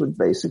accordance with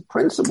basic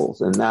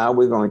principles. And now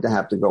we're going to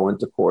have to go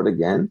into court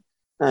again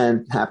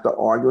and have to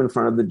argue in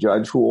front of the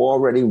judge who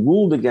already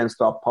ruled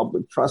against our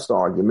public trust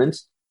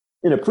arguments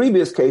in a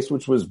previous case,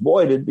 which was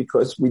voided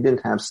because we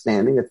didn't have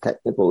standing, a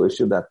technical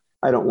issue that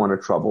I don't want to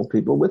trouble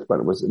people with, but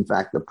it was in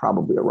fact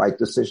probably a right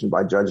decision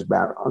by Judge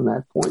Barrett on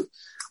that point.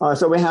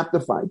 So we have to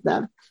fight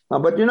that.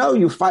 But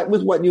you fight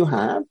with what you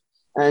have,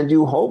 and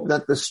you hope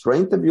that the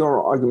strength of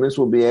your arguments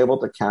will be able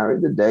to carry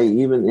the day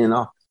even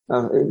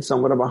in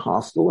somewhat of a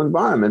hostile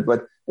environment.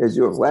 But as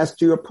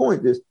to your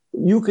point is,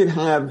 you could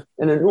have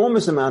an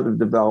enormous amount of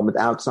development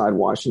outside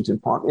Washington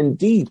Park.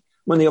 Indeed,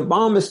 when the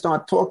Obamas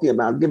start talking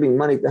about giving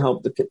money to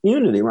help the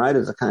community, right,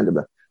 as a kind of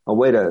a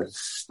way to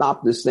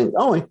stop this thing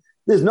going,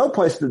 there's no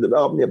place to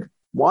develop near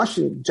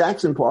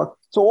Jackson Park.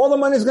 So all the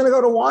money is going to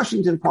go to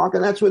Washington Park,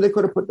 and that's where they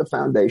could have put the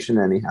foundation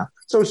anyhow.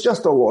 So it's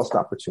just a lost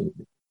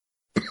opportunity.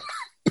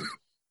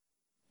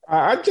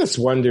 I just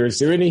wonder, is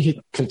there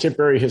any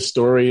contemporary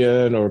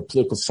historian or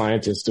political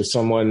scientist or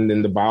someone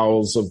in the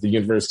bowels of the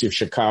University of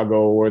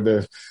Chicago or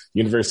the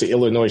University of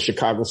Illinois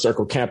Chicago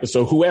Circle campus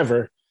or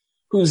whoever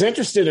who's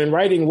interested in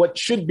writing what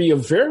should be a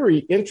very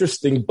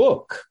interesting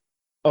book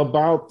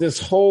about this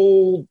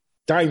whole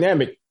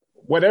dynamic,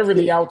 whatever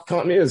the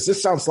outcome is?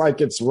 This sounds like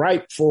it's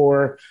ripe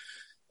for,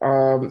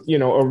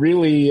 a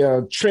really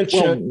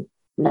trenchant,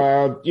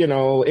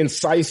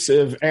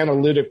 incisive,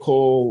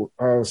 analytical.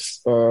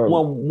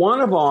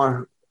 One of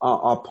our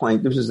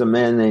plaintiffs is a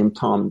man named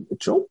Tom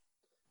Mitchell.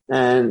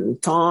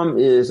 And Tom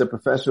is a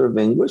professor of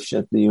English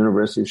at the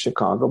University of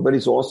Chicago, but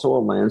he's also a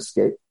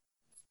landscape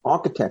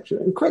architecture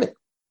and critic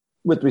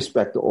with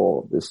respect to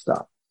all of this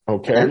stuff.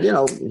 Okay. And,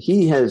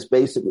 he has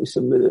basically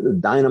submitted a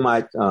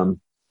dynamite,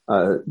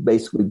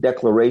 basically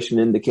declaration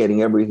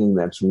indicating everything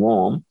that's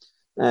wrong.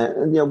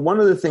 And one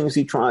of the things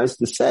he tries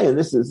to say, and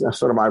this is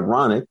sort of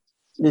ironic,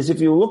 is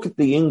if you look at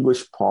the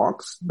English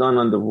parks done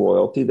under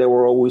royalty, they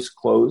were always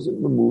closed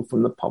and removed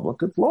from the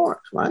public at large,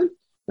 right?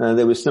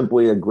 There was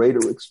simply a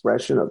greater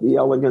expression of the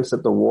elegance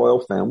that the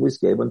royal families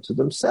gave unto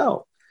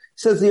themselves.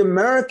 He says the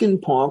American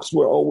parks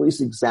were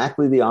always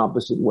exactly the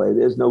opposite way.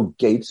 There's no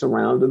gates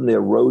around them. There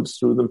are roads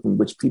through them from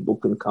which people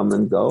can come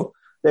and go.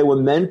 They were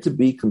meant to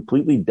be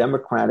completely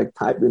democratic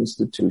type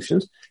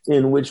institutions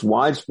in which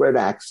widespread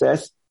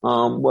access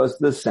was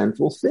the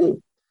central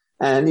theme.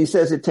 And he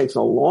says it takes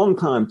a long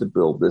time to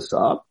build this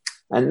up.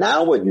 And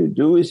now what you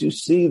do is you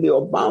see the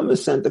Obama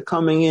Center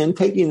coming in,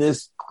 taking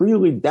this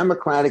clearly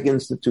democratic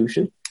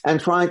institution and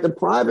trying to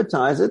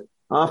privatize it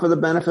for the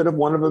benefit of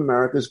one of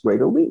America's great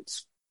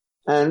elites.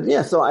 And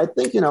so I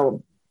think,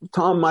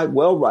 Tom might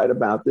well write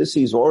about this.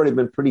 He's already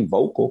been pretty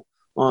vocal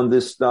on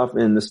this stuff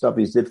and the stuff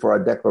he did for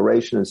our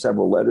declaration and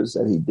several letters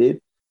that he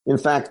did. In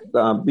fact,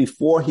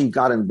 before he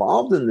got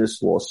involved in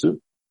this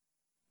lawsuit,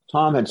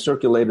 Tom had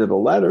circulated a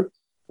letter,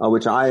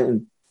 which I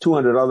and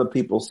 200 other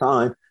people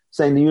signed,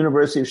 saying the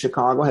University of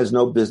Chicago has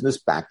no business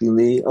backing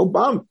the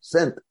Obama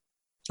Center.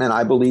 And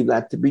I believe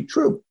that to be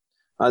true.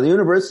 The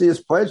university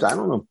has pledged,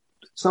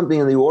 something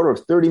in the order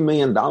of $30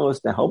 million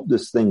to help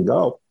this thing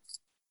go.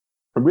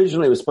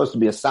 Originally, it was supposed to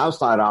be a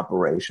Southside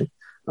operation,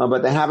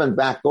 but they haven't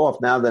backed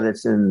off now that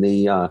it's in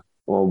the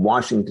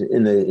Washington,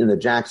 in the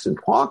Jackson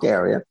Park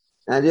area.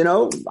 And,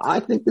 I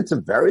think it's a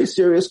very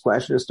serious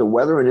question as to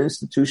whether an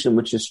institution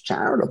which is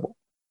charitable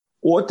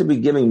ought to be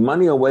giving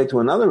money away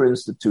to another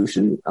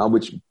institution,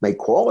 which may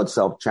call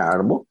itself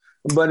charitable,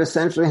 but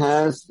essentially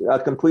has a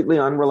completely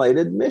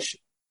unrelated mission.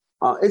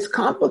 It's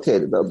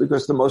complicated, though,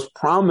 because the most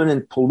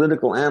prominent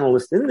political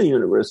analyst in the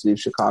University of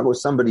Chicago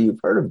is somebody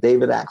you've heard of,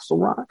 David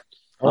Axelrod.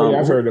 Oh, yeah,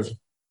 I've heard of him.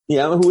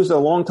 Yeah, who is a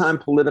longtime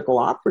political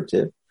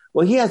operative.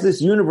 Well, he has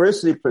this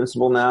university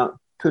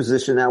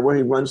position now where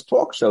he runs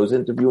talk shows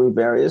interviewing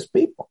various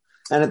people.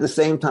 And at the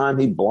same time,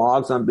 he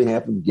blogs on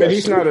behalf of guests. But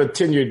he's not a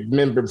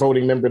tenured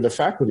voting member of the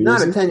faculty,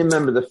 Not is a tenured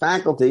member of the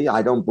faculty,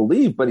 I don't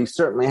believe, but he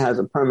certainly has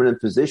a permanent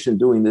position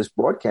doing this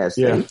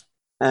broadcasting. Yeah.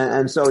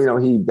 And so,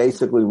 he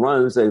basically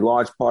runs a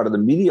large part of the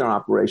media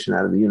operation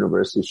out of the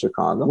University of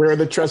Chicago. Where are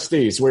the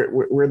trustees? Where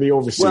are the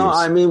overseers?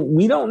 Well,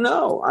 we don't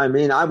know.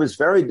 I was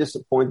very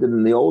disappointed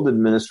in the old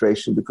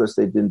administration because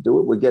they didn't do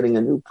it. We're getting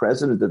a new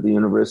president at the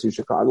University of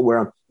Chicago where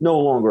I'm no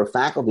longer a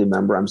faculty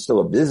member. I'm still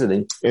a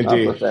visiting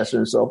professor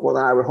and so forth.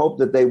 And I would hope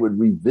that they would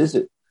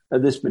revisit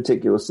this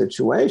particular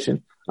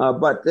situation.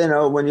 But,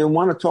 when you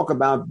want to talk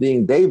about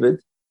being David,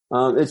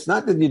 it's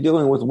not that you're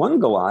dealing with one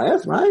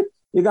Goliath, right?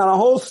 You got a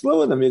whole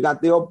slew of them. You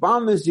got the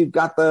Obamas, you've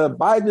got the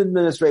Biden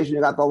administration,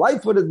 you got the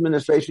Lightfoot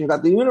administration, you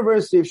got the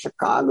University of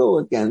Chicago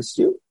against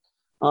you.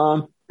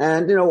 All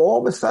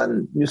of a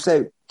sudden you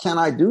say, can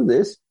I do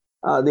this?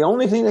 The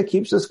only thing that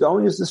keeps us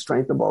going is the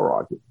strength of our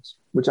arguments,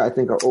 which I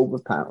think are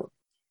overpowered.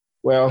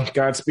 Well,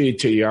 Godspeed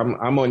to you.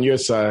 I'm on your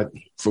side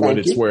for what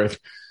it's worth.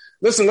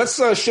 Listen, let's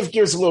shift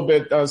gears a little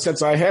bit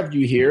since I have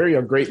you here,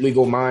 you're a great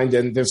legal mind.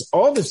 And there's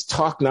all this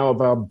talk now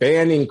about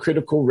banning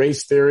critical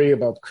race theory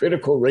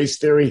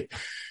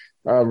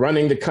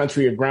running the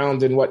country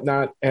aground and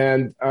whatnot.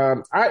 And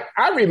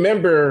I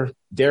remember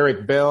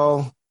Derek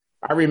Bell.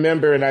 I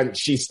remember, and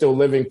she's still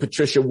living,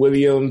 Patricia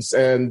Williams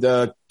and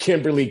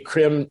Kimberly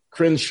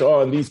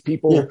Crenshaw and these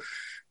people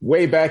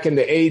way back in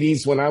the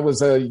 80s when I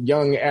was a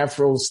young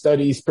Afro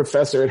studies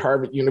professor at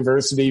Harvard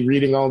University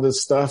reading all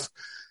this stuff.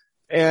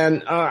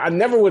 And I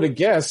never would have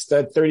guessed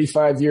that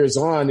 35 years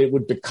on, it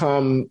would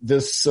become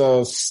this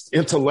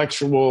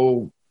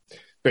intellectual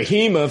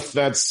behemoth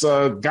that's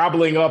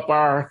gobbling up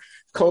our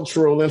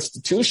cultural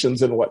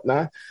institutions and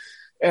whatnot.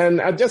 And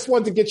I just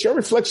wanted to get your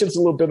reflections a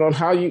little bit on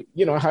how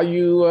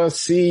you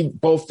see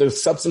both the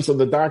substance of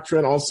the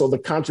doctrine, also the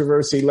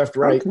controversy left,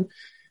 right,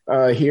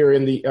 here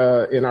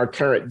in our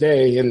current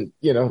day. And,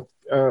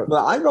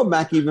 well, I go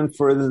back even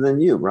further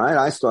than you, right?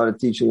 I started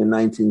teaching in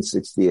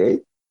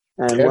 1968.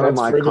 And one of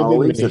my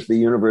colleagues at the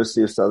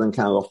University of Southern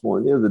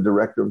California, the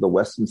director of the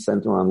Western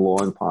Center on Law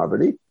and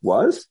Poverty,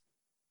 was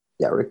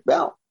Derek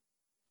Bell.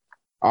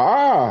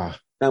 Ah.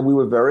 And we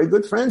were very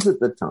good friends at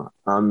the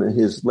time.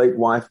 His late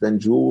wife, then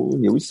Jewel,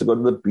 we used to go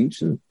to the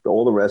beach and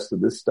all the rest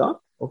of this stuff.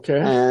 Okay.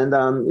 And,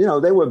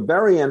 they were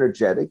very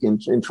energetic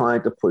in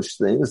trying to push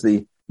things.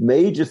 The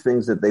major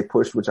things that they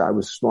pushed, which I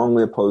was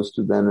strongly opposed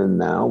to then and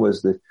now,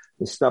 was the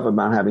stuff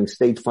about having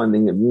state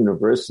funding of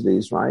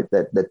universities, right,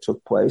 that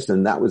took place.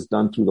 And that was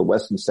done through the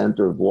Western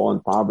Center of Law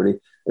and Poverty,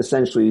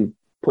 essentially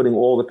putting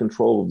all the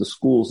control of the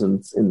schools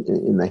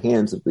in the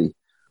hands of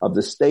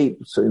the state.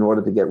 So in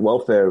order to get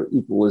welfare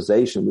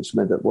equalization, which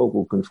meant that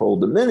local control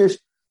diminished.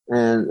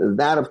 And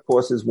that, of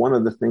course, is one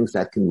of the things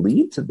that can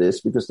lead to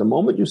this, because the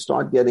moment you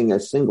start getting a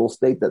single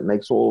state that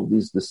makes all of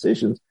these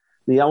decisions,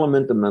 the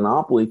element of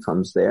monopoly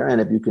comes there.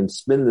 And if you can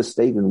spin the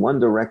state in one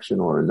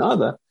direction or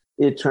another,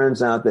 it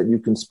turns out that you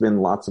can spin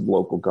lots of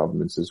local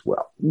governments as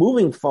well.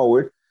 Moving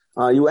forward,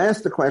 you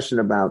asked the question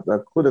about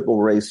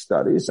critical race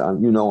studies.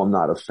 I'm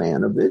not a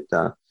fan of it.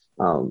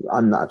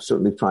 I'm not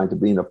certainly trying to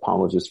be an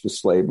apologist for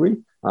slavery.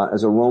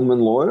 As a Roman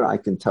lawyer, I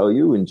can tell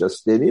you in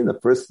Justinian, the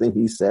first thing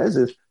he says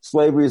is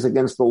slavery is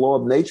against the law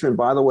of nature. And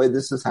by the way,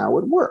 this is how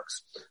it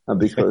works,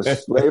 because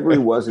slavery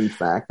was, in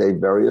fact, a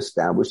very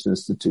established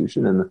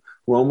institution. And the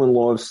Roman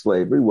law of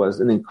slavery was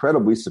an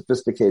incredibly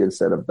sophisticated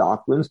set of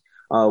doctrines,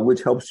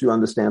 which helps you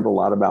understand a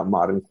lot about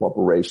modern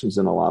corporations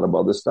and a lot of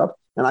other stuff.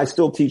 And I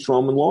still teach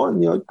Roman law.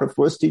 And,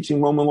 first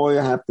teaching Roman law, you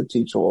have to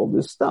teach all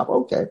this stuff.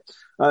 Okay.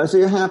 So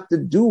you have to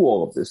do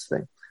all of this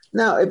thing.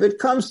 Now, if it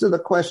comes to the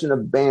question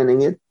of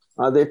banning it,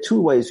 there are two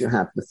ways you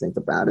have to think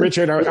about it.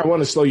 Richard, I want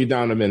to slow you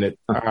down a minute.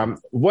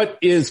 What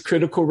is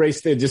critical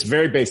race theory? Just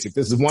very basic.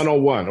 This is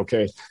 101.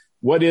 Okay.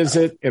 What is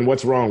it and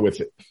what's wrong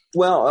with it?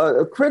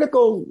 Well,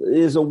 critical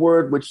is a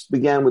word which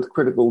began with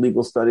critical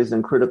legal studies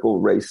and critical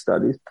race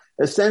studies.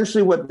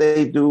 Essentially what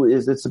they do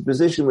is it's a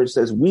position which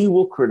says we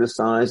will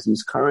criticize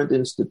these current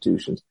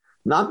institutions,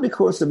 not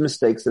because of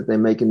mistakes that they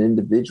make in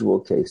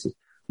individual cases,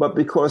 but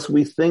because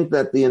we think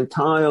that the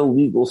entire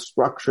legal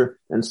structure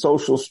and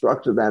social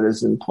structure that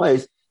is in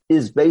place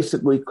is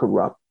basically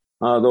corrupt.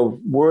 The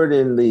word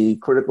in the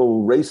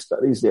critical race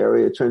studies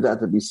area, it turns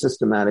out to be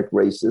systematic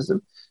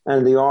racism.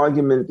 And the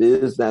argument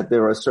is that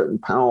there are certain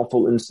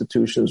powerful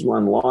institutions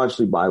run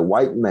largely by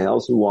white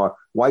males who are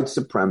white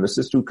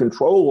supremacists who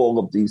control all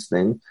of these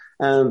things.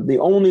 And the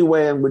only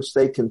way in which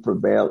they can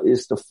prevail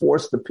is to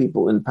force the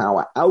people in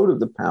power out of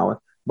the power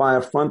by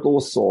a frontal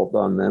assault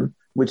on them,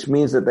 which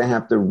means that they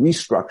have to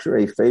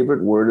restructure, a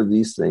favorite word of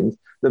these things,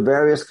 the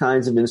various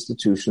kinds of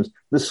institutions,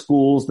 the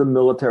schools, the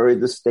military,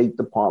 the State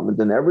Department,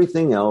 and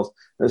everything else,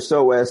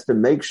 so as to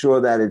make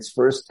sure that its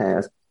first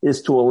task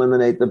is to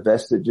eliminate the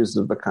vestiges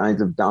of the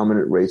kinds of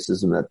dominant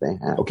racism that they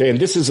have. Okay, and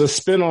this is a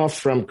spinoff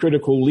from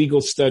Critical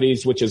Legal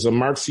Studies, which is a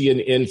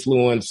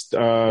Marxian-influenced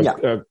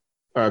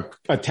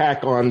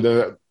attack on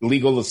the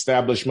legal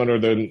establishment or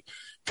the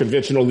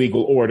conventional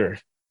legal order.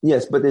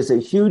 Yes, but there's a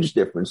huge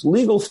difference.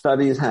 Legal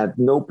studies had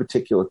no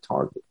particular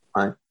target,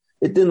 right?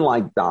 It didn't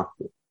like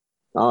doctrine.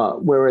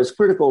 Whereas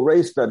critical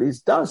race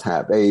studies does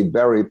have a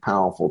very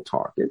powerful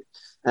target.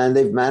 And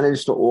they've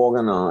managed to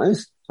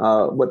organize.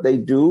 What they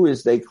do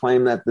is they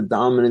claim that the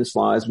dominance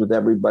lies with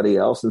everybody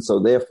else. And so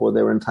therefore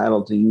they're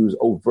entitled to use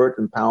overt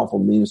and powerful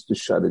means to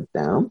shut it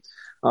down.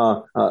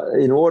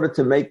 In order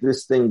to make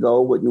this thing go,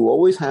 what you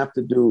always have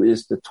to do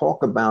is to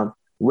talk about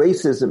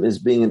racism as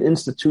being an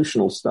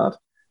institutional stuff.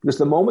 Because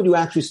the moment you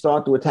actually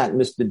start to attack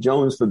Mr.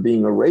 Jones for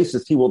being a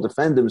racist, he will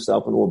defend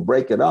himself and will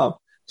break it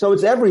up. So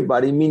it's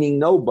everybody, meaning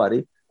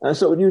nobody. And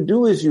so what you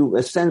do is you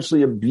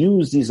essentially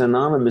abuse these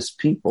anonymous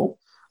people,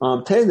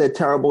 tell you they're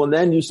terrible, and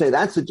then you say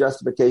that's a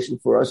justification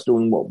for us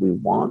doing what we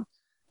want.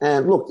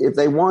 And look, if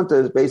they want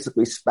to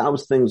basically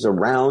spouse things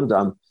around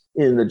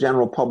in the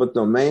general public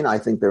domain, I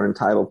think they're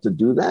entitled to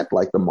do that,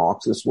 like the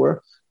Marxists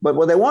were. But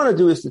what they want to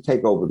do is to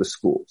take over the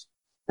schools.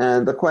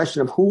 And the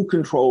question of who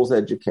controls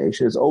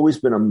education has always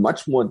been a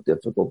much more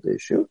difficult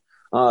issue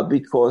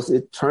because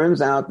it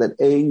turns out that,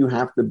 A, you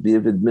have to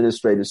give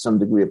administrators some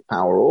degree of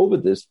power over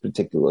this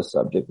particular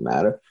subject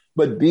matter,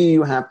 but B,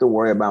 you have to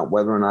worry about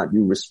whether or not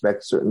you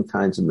respect certain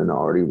kinds of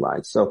minority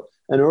rights. So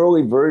an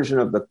early version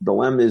of the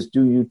dilemma is,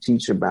 do you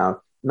teach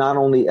about not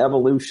only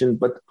evolution,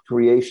 but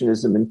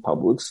creationism in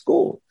public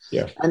school?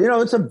 Yeah. And,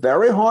 it's a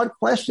very hard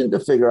question to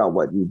figure out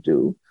what you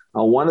do.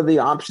 One of the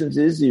options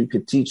is you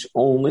could teach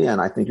only, and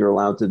I think you're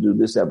allowed to do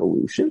this,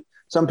 evolution.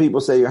 Some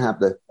people say you have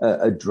to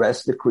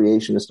address the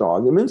creationist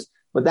arguments,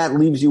 but that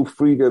leaves you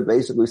free to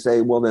basically say,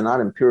 well, they're not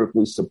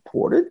empirically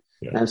supported.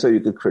 Yeah. And so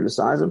you could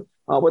criticize them.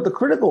 What the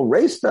critical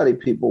race study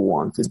people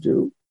want to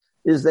do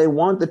is they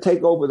want to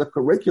take over the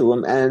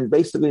curriculum and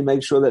basically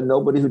make sure that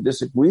nobody who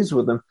disagrees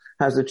with them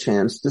has a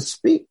chance to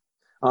speak,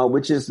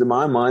 which is, in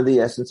my mind,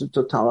 the essence of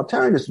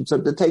totalitarianism. So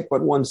to take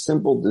but one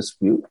simple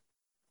dispute,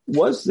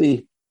 was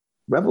the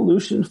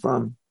revolution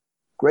from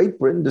Great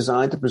Britain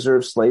designed to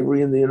preserve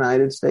slavery in the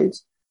United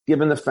States,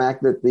 given the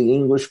fact that the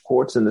English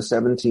courts in the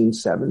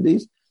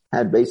 1770s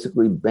had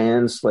basically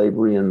banned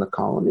slavery in the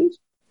colonies?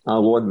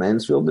 Lord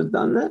Mansfield had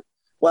done that.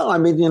 Well, I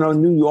mean,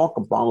 New York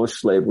abolished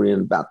slavery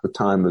in about the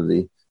time of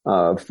the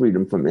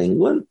freedom from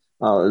England.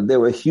 There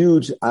were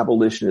huge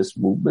abolitionist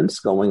movements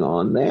going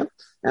on there.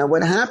 And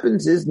what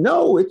happens is,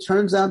 no, it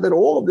turns out that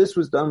all of this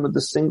was done with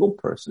a single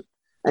person,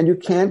 and you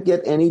can't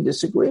get any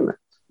disagreement.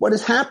 What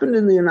has happened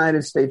in the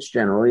United States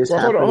generally is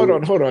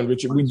hold on,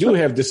 Richard. We do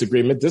have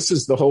disagreement. This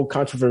is the whole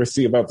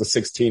controversy about the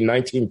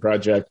 1619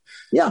 Project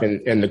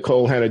and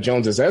Nicole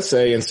Hannah-Jones's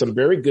essay, and some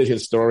very good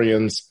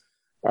historians,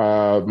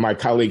 my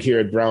colleague here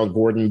at Brown,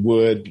 Gordon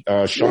Wood,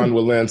 Sean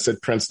Wilentz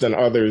at Princeton,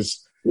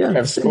 others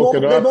have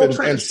spoken up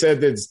and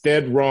said that it's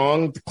dead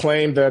wrong to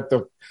claim that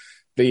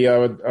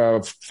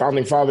the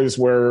founding fathers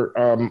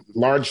were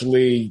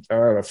largely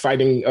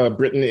fighting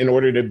Britain in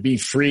order to be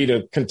free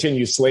to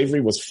continue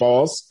slavery was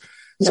false.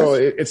 Yes. So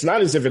it's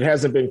not as if it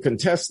hasn't been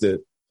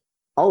contested.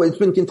 Oh, it's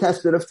been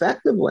contested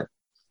effectively.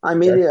 I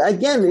mean,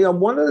 again,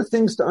 one of the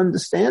things to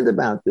understand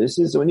about this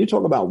is when you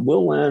talk about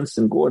Wilentz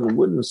and Gordon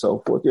Wood and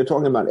so forth, you're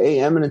talking about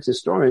A, eminent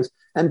historians,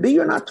 and B,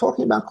 you're not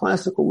talking about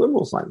classical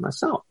liberals like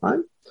myself,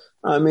 right?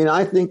 I mean,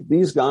 I think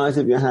these guys,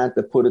 if you had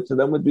to put it to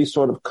them, would be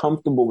sort of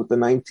comfortable with the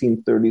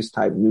 1930s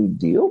type New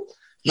Deal,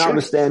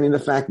 notwithstanding the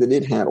fact that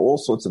it had all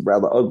sorts of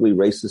rather ugly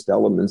racist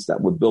elements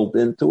that were built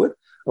into it,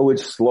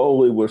 which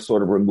slowly were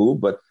sort of removed.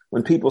 But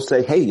when people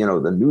say, hey,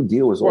 the New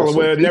Deal was also...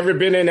 Well, it had never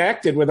been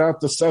enacted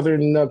without the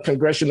Southern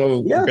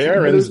congressional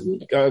barons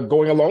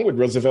going along with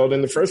Roosevelt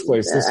in the first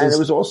place. It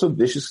was also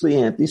viciously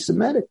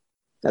anti-Semitic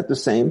at the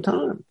same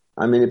time.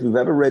 I mean, if you've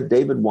ever read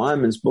David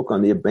Wyman's book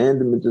on the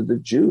abandonment of the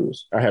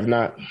Jews... I have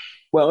not.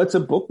 Well, it's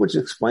a book which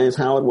explains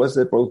how it was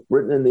that both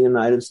Britain and the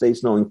United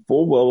States, knowing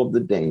full well of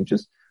the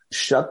dangers,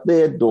 shut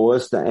their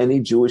doors to any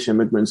Jewish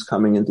immigrants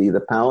coming into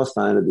either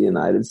Palestine or the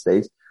United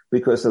States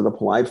because of the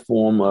polite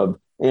form of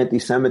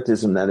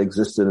anti-Semitism that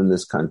existed in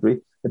this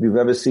country. If you've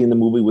ever seen the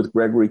movie with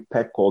Gregory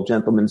Peck called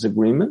Gentleman's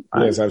Agreement.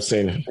 Yes, I've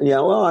seen it.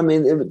 Yeah, well, I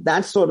mean,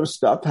 that sort of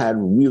stuff had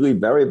really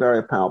very,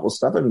 very powerful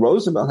stuff. And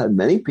Roosevelt had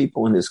many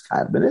people in his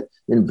cabinet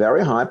in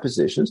very high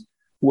positions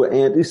who were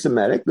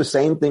anti-Semitic. The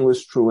same thing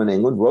was true in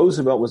England.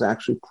 Roosevelt was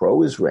actually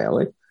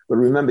pro-Israeli. But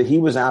remember, he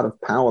was out of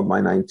power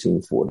by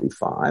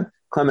 1945.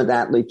 Clement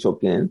Attlee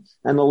took in,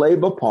 and the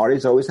Labour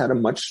Party's always had a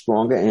much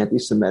stronger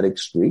anti-Semitic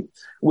streak,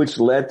 which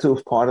led to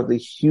part of the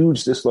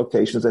huge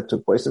dislocations that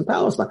took place in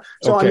Palestine.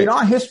 So, I mean,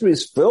 our history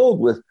is filled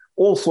with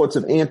all sorts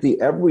of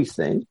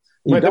anti-everything.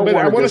 But I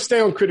want to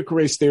stay on critical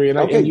race theory,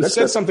 and you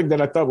said something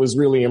that I thought was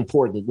really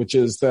important, which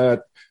is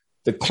that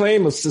the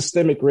claim of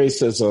systemic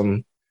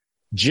racism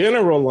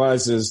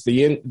generalizes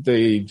the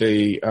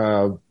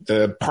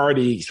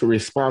party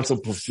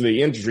responsible for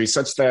the injury,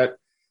 such that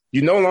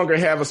you no longer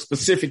have a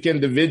specific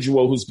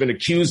individual who's been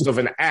accused of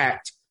an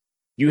act.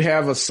 You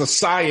have a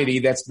society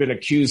that's been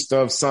accused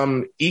of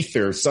some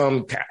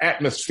some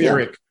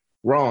atmospheric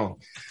wrong.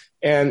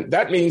 And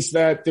that means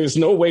that there's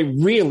no way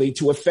really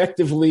to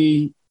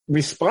effectively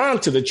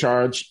respond to the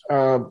charge.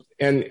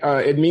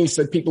 It means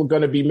that people are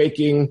going to be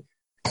making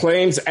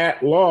claims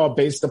at law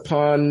based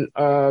upon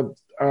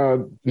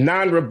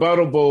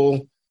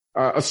non-rebuttable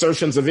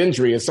assertions of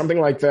injury or something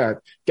like that.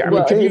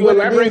 Can you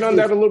elaborate on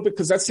that a little bit?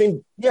 Because that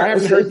seemed, I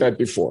haven't heard that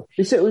before.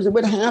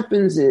 What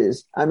happens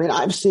is,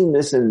 I've seen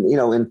this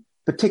in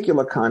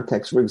particular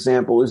contexts. For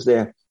example, is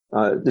there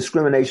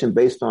discrimination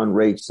based on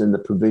race in the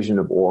provision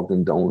of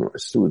organ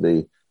donors through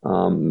the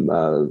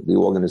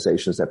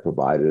organizations that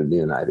provide it in the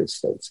United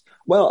States?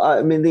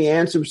 Well, the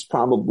answer is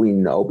probably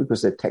no,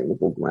 because they're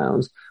technical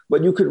grounds,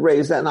 but you could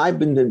raise that. And I've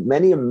been to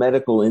many a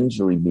medical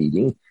injury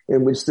meeting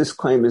in which this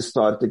claim is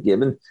started to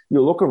give. And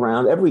you look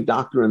around, every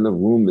doctor in the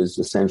room is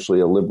essentially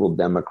a liberal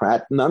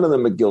Democrat. None of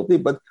them are guilty,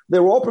 but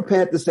they're all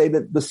prepared to say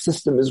that the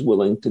system is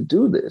willing to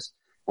do this.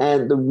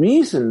 And the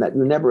reason that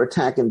you never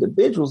attack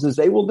individuals is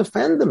they will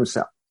defend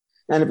themselves.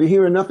 And if you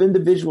hear enough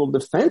individual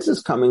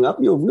defenses coming up,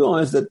 you'll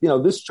realize that,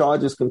 this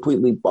charge is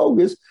completely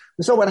bogus.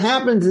 And so what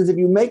happens is if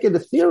you make it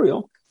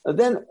ethereal,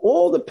 then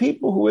all the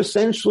people who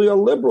essentially are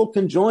liberal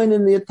can join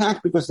in the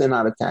attack because they're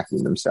not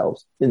attacking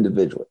themselves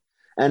individually.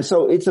 And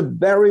so it's a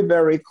very,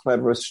 very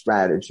clever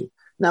strategy.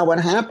 Now, what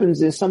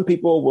happens is some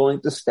people are willing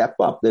to step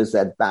up. There's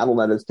that battle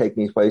that is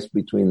taking place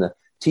between the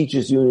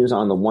teachers unions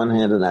on the one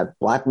hand and that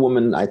black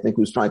woman, I think,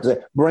 who's trying to say,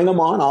 bring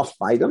them on, I'll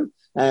fight them.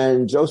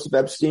 And Joseph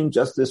Epstein,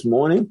 just this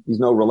morning, he's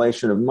no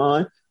relation of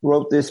mine,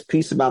 wrote this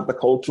piece about the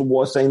culture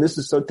war saying this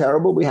is so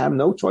terrible, we have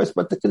no choice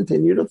but to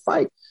continue to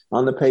fight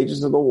on the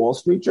pages of the Wall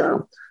Street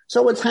Journal.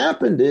 So what's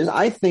happened is,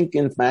 I think,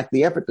 in fact,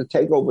 the effort to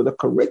take over the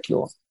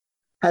curriculum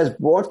has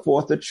brought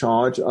forth a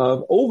charge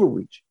of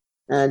overreach.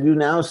 And you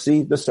now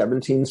see the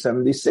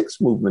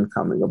 1776 movement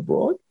coming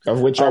abroad.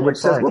 Of which I would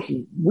say, look,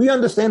 we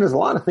understand there's a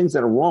lot of things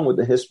that are wrong with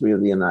the history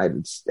of the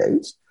United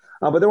States.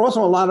 But there are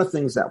also a lot of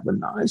things that were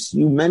nice.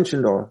 You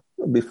mentioned, or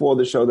before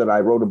the show, that I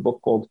wrote a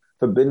book called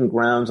Forbidden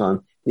Grounds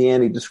on the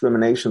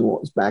anti-discrimination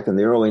laws back in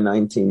the early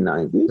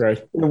 1990s,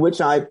 right, in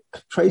which I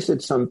trace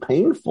at some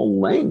painful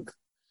length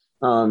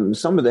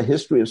some of the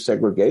history of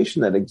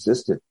segregation that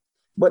existed.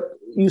 But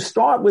you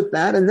start with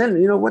that, and then,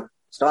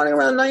 starting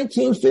around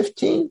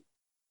 1915,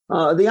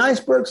 the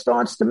iceberg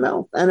starts to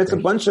melt, and it's a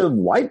bunch of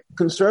white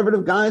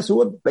conservative guys who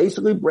are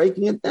basically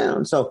breaking it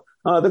down. So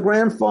the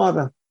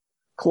grandfather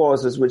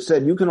clauses, which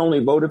said you can only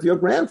vote if your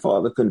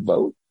grandfather could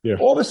vote. Yeah.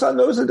 All of a sudden,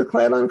 those are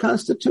declared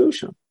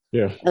unconstitutional.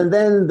 Yeah. And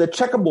then the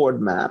checkerboard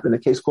map in a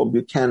case called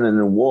Buchanan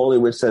and Wally,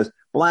 which says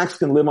blacks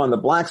can live on the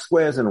black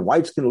squares and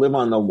whites can live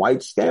on the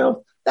white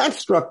scale, that's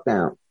struck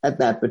down at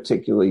that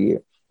particular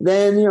year.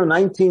 Then,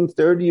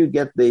 1930, you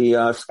get the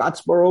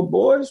Scottsboro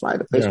boards, right?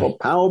 A place called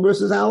Powell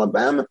versus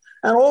Alabama.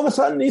 And all of a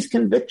sudden, these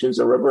convictions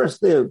are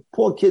reversed. The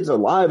poor kids'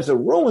 lives are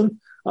ruined.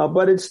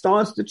 But it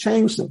starts to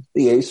change them.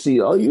 The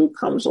ACLU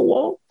comes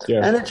along,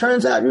 and it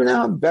turns out you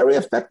now have very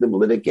effective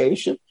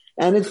litigation,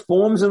 and it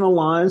forms an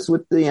alliance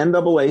with the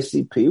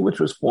NAACP, which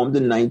was formed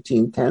in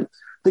 1910.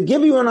 To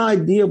give you an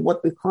idea of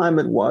what the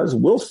climate was,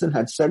 Wilson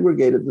had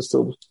segregated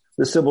the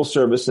civil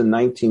service in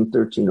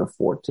 1913 or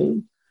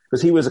 14,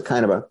 because he was a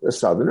kind of a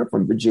Southerner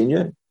from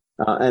Virginia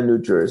and New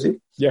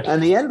Jersey. Yeah.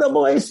 And the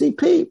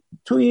NAACP,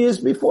 2 years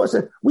before,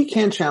 said, we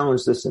can't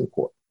challenge this in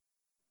court,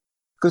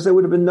 because there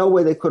would have been no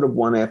way they could have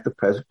won after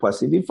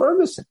Plessy v.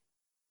 Ferguson.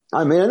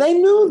 And they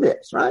knew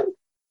this, right?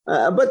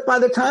 But by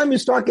the time you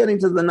start getting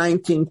to the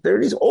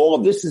 1930s, all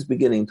of this is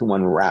beginning to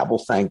unravel,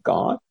 thank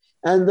God.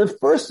 And the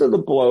first of the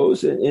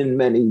blows, in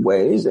many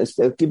ways, is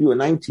to give you a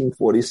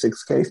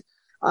 1946 case.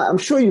 I'm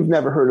sure you've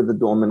never heard of the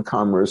Dormant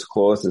Commerce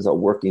Clause as a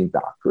working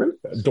doctrine.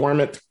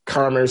 Dormant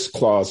Commerce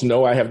Clause.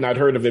 No, I have not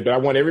heard of it, but I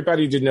want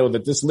everybody to know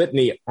that this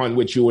litany on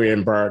which you were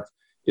embarked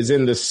is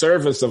in the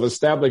service of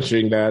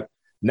establishing that,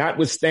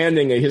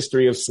 notwithstanding a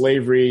history of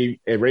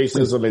slavery,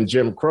 racism, and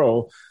Jim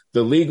Crow,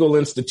 the legal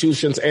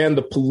institutions and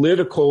the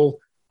political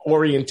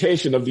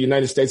orientation of the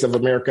United States of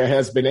America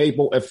has been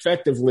able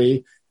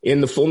effectively, in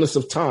the fullness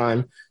of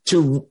time,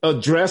 to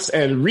address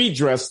and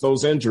redress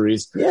those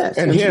injuries. Yes,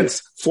 and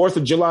hence, 4th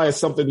of July is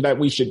something that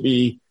we should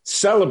be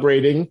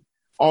celebrating,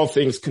 all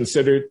things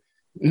considered,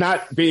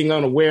 not being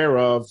unaware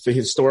of the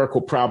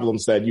historical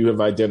problems that you have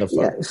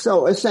identified. Yeah.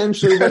 So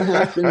essentially what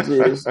happens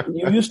is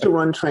you used to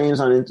run trains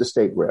on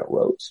interstate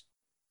railroads.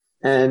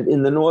 And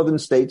in the northern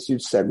states,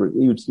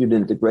 you'd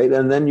integrate.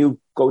 And then you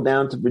go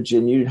down to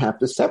Virginia, you'd have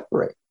to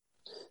separate.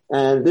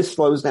 And this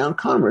slows down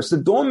commerce. The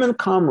Dormant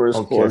Commerce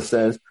Clause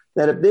says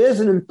that if there's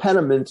an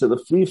impediment to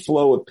the free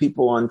flow of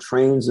people on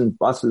trains and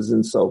buses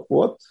and so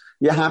forth,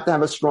 you have to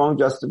have a strong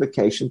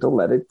justification to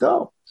let it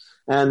go.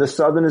 And the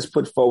Southerners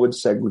put forward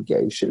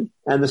segregation,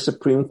 and the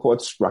Supreme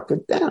Court struck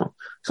it down.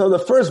 So the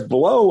first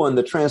blow on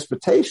the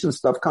transportation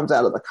stuff comes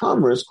out of the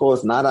Commerce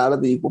Clause, not out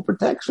of the Equal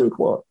Protection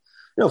Clause.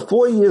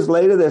 4 years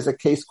later, there's a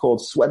case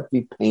called Sweat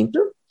v.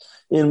 Painter,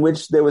 in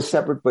which they were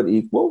separate but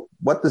equal.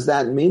 What does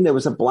that mean? There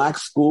was a black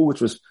school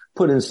which was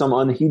put in some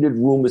unheated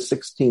room with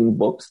 16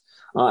 books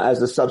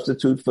as a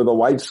substitute for the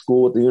white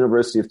school at the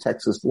University of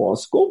Texas Law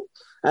School.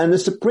 And the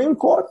Supreme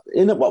Court,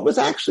 in what was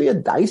actually a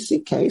dicey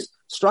case,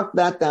 struck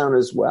that down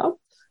as well.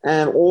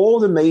 And all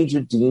the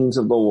major deans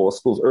of the law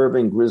schools,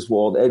 Irving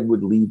Griswold,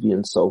 Edward Levy,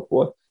 and so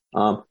forth,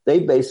 they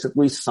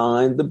basically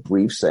signed the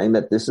brief saying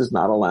that this is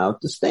not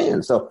allowed to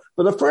stand. So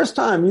for the first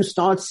time, you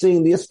start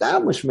seeing the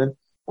establishment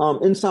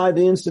inside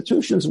the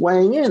institutions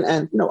weighing in.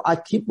 And, I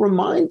keep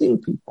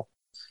reminding people,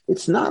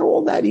 it's not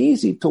all that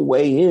easy to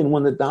weigh in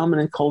when the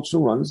dominant culture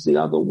runs the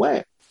other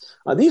way.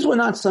 These were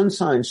not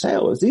sunshine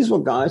sailors. These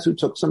were guys who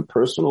took some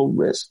personal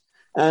risk,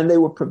 and they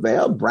were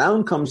prevailed.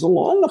 Brown comes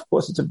along. Of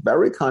course, it's a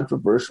very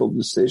controversial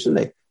decision.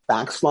 They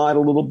backslide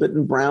a little bit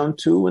in Brown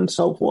too, and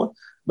so forth.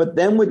 But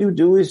then what you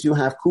do is you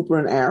have Cooper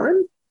and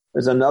Aaron.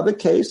 There's another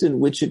case in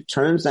which it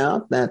turns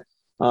out that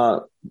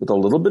with a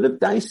little bit of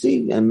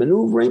dicey and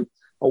maneuvering,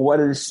 what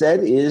it is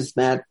said is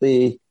that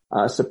the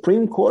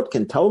Supreme Court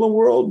can tell the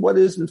world what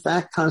is in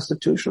fact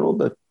constitutional.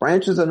 The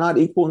branches are not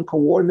equal and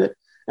coordinate,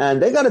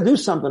 and they got to do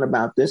something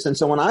about this. And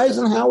so when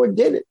Eisenhower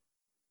did it,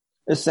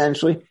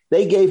 essentially,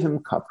 they gave him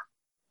cover.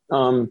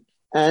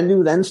 And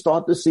you then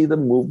start to see the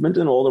movement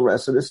and all the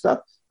rest of this stuff.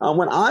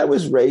 When I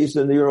was raised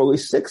in the early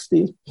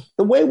 60s,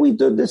 the way we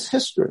did this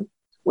history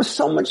was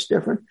so much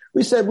different.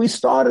 We said we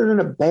started in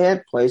a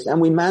bad place and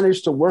we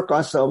managed to work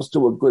ourselves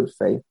to a good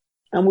faith.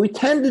 And we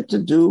tended to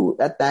do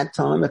at that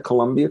time at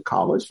Columbia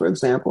College, for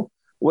example,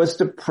 was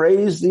to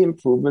praise the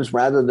improvements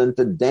rather than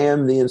to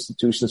damn the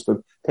institutions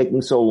for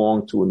taking so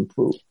long to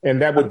improve.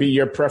 And that would be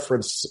your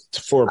preference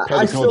for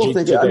pedagogy I still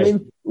think, today?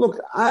 Look,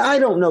 I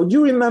don't know. Do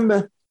you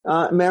remember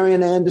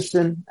Marian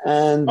Anderson?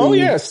 And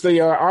yes,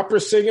 the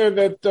opera singer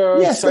that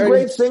yes, sang. the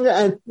great singer.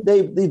 And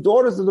the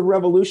Daughters of the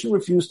Revolution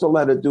refused to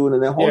let her do it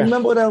in their home. Yeah.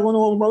 Remember what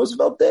Eleanor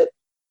Roosevelt did?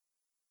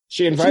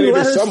 She invited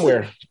her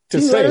somewhere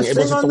to sing. It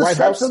was at the White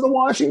House? Of the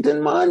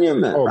Washington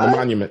Monument. Oh, right? The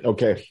monument.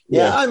 Okay.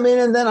 Yeah, and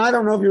then I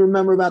don't know if you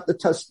remember about the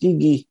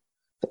Tuskegee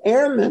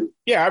Airmen.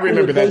 Yeah, I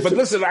remember that. But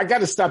listen, I got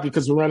to stop you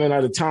because we're running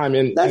out of time.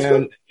 And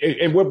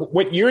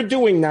what you're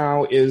doing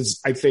now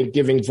is, I think,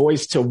 giving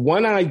voice to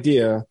an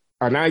idea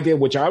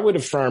which I would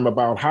affirm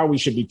about how we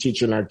should be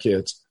teaching our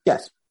kids.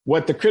 Yes.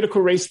 What the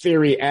critical race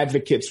theory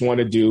advocates want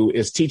to do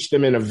is teach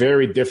them in a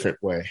very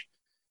different way.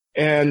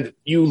 And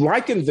you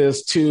liken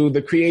this to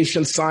the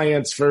creation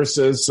science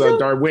versus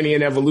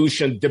Darwinian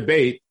evolution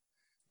debate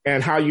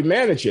and how you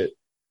manage it.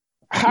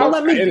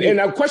 And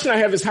the question I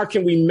have is, how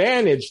can we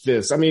manage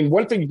this? I mean,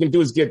 one thing you can do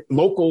is get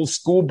local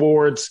school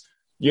boards,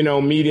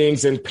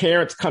 meetings and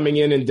parents coming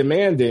in and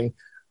demanding.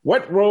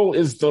 What role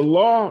is the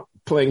law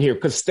playing here?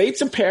 Because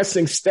states are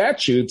passing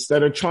statutes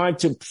that are trying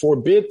to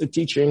forbid the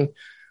teaching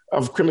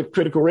of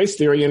critical race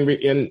theory,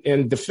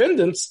 and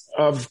defendants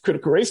of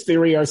critical race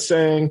theory are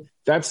saying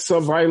that's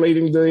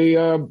violating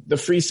the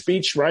free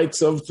speech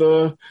rights of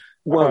the.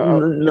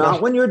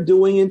 Not when you're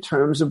doing in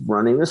terms of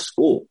running a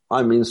school.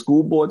 I mean,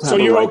 school boards. So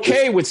you're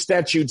okay with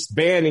statutes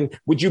banning?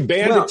 Would you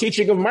ban the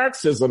teaching of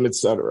Marxism, et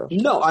cetera?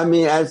 No, I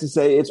mean, as I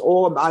say, it's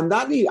all.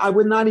 I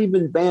would not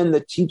even ban the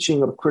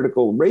teaching of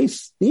critical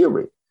race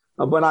theory.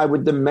 But I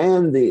would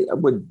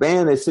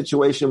ban a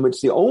situation in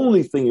which the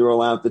only thing you're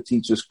allowed to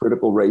teach is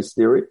critical race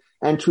theory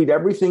and treat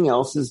everything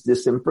else as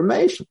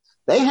disinformation.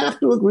 They have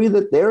to agree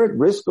that they're at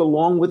risk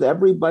along with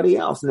everybody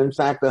else. And in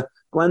fact,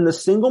 Glenn, the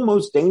single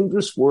most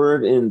dangerous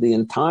word in the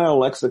entire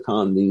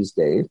lexicon these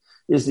days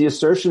is the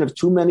assertion of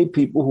too many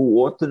people who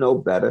ought to know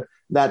better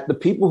that the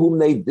people whom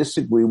they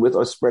disagree with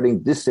are spreading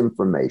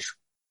disinformation.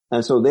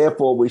 And so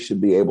therefore we should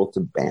be able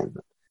to ban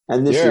them.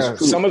 And this is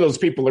true. Some of those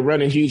people are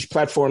running huge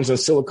platforms in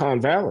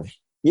Silicon Valley.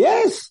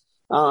 Yes.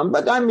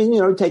 But I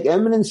mean, take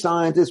eminent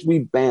scientists, we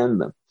ban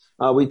them.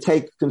 We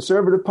take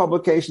conservative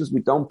publications, we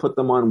don't put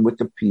them on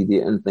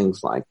Wikipedia and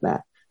things like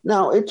that.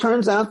 Now, it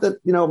turns out that,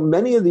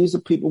 many of these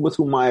are people with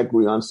whom I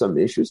agree on some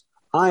issues.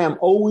 I am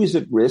always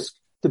at risk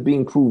to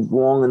being proved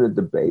wrong in a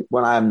debate.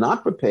 What I am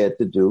not prepared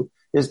to do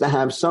is to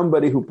have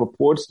somebody who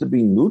purports to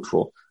be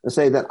neutral and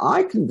say that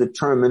I can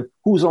determine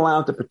who's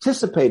allowed to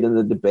participate in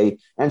the debate.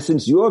 And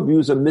since your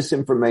views are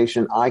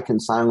misinformation, I can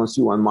silence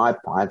you on my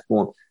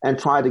platform and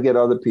try to get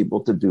other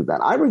people to do that.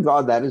 I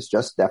regard that as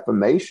just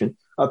defamation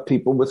of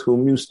people with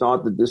whom you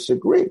start to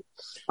disagree.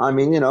 I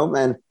mean,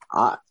 in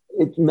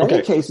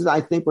many cases,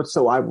 I think what's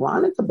so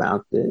ironic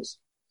about this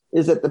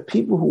is that the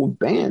people who were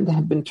banned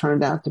have been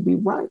turned out to be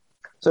right.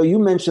 So you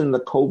mentioned the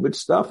COVID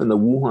stuff and the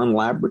Wuhan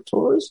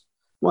laboratories.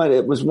 Well,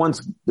 it was once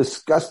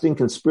disgusting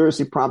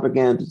conspiracy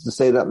propaganda to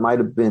say that might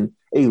have been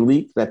a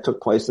leak that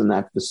took place in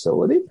that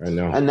facility. I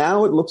know. And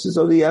now it looks as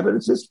though the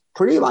evidence is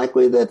pretty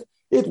likely that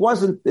it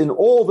wasn't in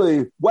all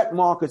the wet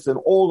markets in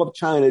all of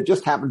China. It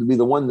just happened to be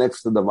the one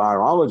next to the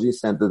virology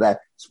center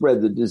that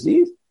spread the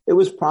disease. It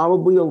was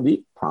probably a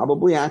leak,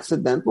 probably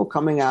accidental,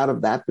 coming out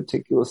of that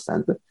particular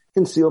center.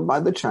 concealed by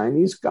the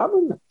Chinese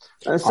government.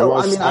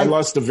 I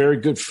lost a very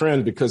good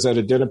friend because at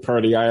a dinner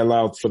party, I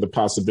allowed for the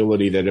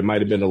possibility that it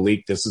might have been a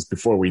leak. This is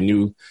before we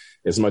knew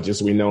as much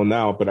as we know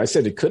now, but I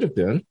said it could have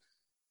been.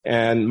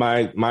 And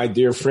my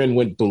dear friend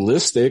went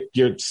ballistic.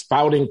 You're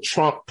spouting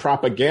Trump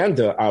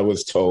propaganda, I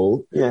was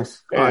told.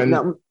 Yes.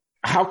 And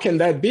how can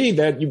that be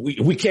that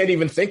we can't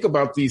even think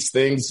about these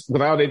things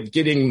without it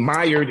getting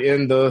mired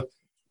in the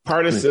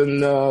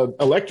partisan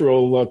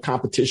electoral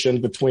competition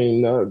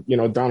between,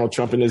 Donald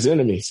Trump and his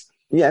enemies?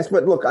 Yes,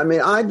 but look,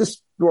 I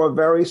just draw a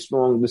very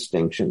strong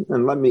distinction.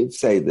 And let me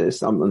say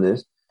this on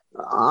this.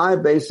 I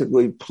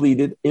basically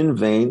pleaded in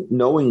vain,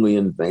 knowingly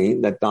in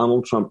vain, that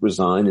Donald Trump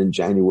resign in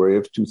January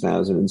of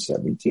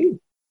 2017.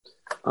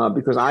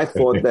 Because I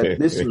thought that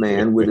this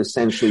man would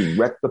essentially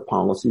wreck the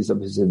policies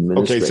of his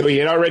administration. Okay, so he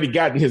had already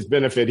gotten his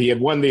benefit. He had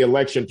won the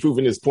election,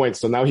 proven his point.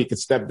 So now he could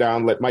step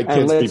down, let Mike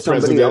Pence be president. And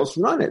let somebody else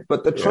run it.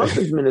 But the Trump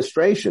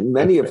administration,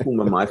 many of whom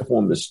are my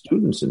former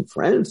students and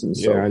friends and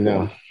so forth, I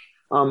know.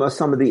 Are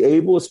some of the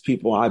ablest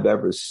people I've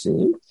ever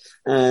seen.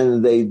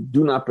 And they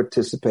do not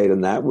participate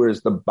in that.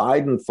 Whereas the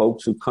Biden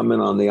folks who come in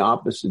on the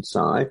opposite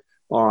side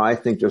are, I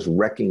think, just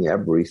wrecking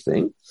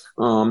everything.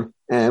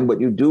 And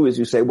what you do is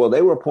you say, well,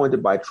 they were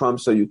appointed by Trump,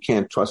 so you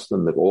can't trust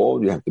them at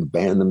all. You have to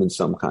ban them in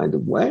some kind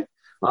of way.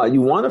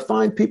 You want to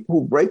find people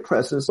who break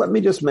precedents. Let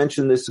me just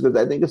mention this because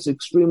I think it's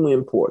extremely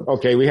important.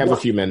 Okay, we have a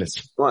few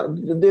minutes.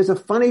 There's a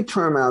funny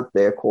term out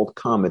there called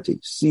comity,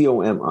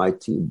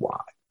 C-O-M-I-T-Y.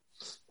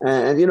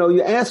 And,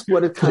 you ask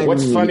what it kind of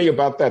means. What's funny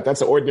about that?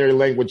 That's an ordinary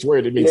language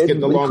word. It means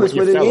getting along with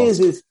your fellows. Because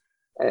what it is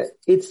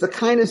it's the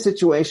kind of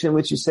situation in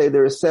which you say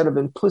there are a set of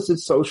implicit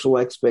social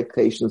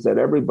expectations that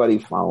everybody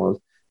follows,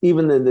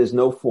 even though there's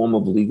no form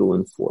of legal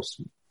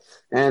enforcement.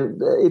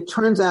 And it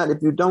turns out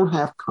if you don't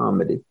have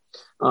comedy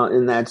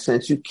in that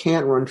sense, you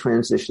can't run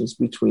transitions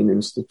between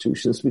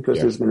institutions because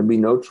there's going to be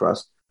no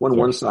trust when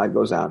one side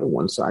goes out and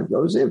one side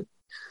goes in.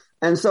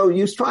 And so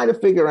you try to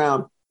figure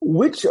out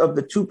which of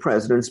the two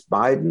presidents,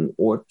 Biden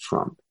or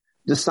Trump,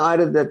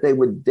 decided that they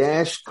would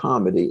dash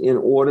comedy in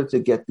order to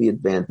get the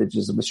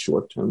advantages of a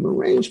short-term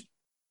arrangement.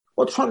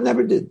 Well, Trump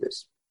never did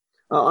this.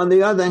 On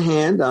the other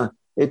hand,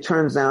 it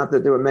turns out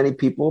that there were many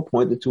people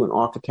appointed to an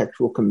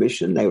architectural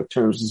commission. Their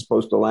terms are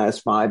supposed to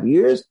last 5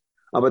 years.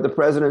 But the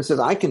president says,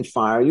 I can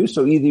fire you.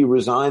 So either you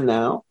resign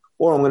now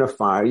or I'm going to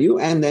fire you.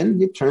 And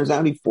then it turns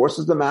out he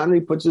forces them out and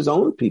he puts his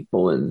own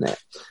people in there.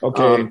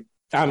 Okay.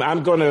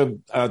 I'm going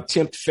to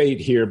tempt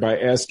fate here by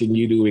asking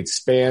you to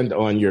expand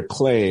on your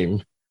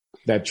claim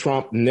that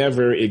Trump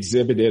never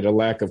exhibited a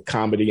lack of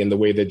comedy in the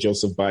way that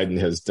Joseph Biden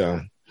has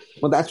done.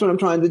 Well, that's what I'm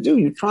trying to do.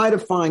 You try to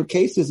find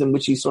cases in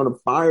which he sort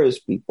of fires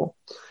people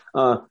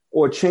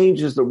or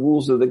changes the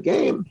rules of the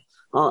game.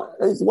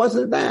 It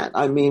wasn't that.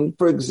 I mean,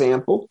 for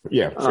example,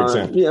 he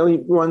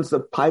runs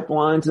the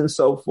pipelines and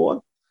so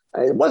forth.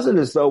 It wasn't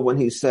as though when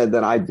he said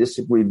that I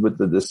disagreed with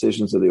the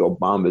decisions of the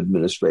Obama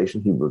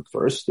administration, he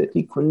reversed it.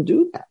 He couldn't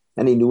do that.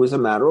 And he knew it was a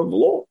matter of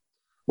law.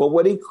 Well,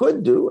 what he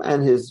could do,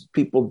 and his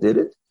people did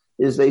it,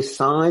 is they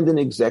signed an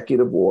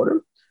executive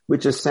order,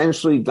 which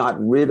essentially got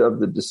rid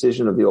of the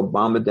decision of the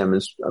Obama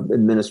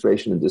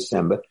administration in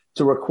December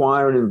to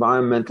require an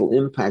environmental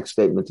impact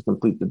statement to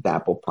complete the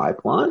DAPL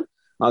pipeline,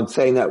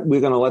 saying that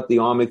we're going to let the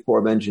Army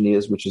Corps of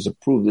Engineers, which has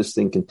approved this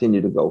thing,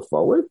 continue to go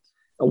forward.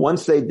 And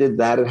once they did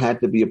that, it had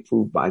to be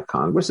approved by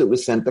Congress. It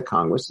was sent to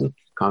Congress, and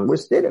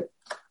Congress did it.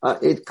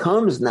 It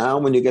comes now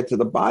when you get to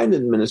the Biden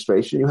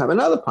administration, you have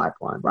another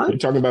pipeline, right? You're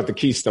talking about the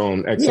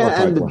Keystone XL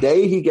pipeline. And the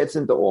day he gets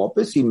into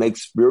office, he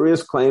makes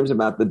spurious claims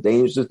about the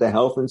dangers to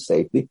health and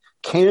safety,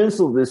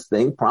 cancel this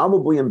thing,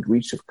 probably in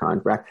breach of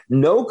contract,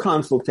 no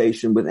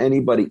consultation with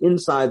anybody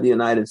inside the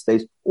United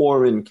States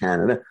or in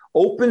Canada,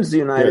 opens the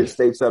United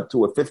States up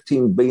to a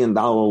 $15 billion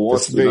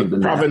lawsuit. The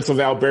province of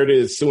Alberta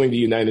is suing the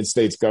United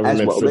States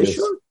government for this.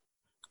 Should.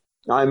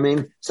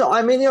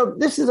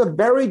 This is a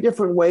very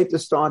different way to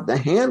start to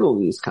handle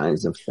these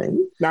kinds of things.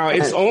 Now,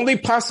 it's only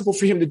possible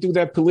for him to do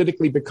that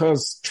politically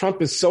because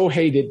Trump is so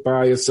hated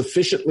by a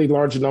sufficiently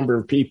large number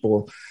of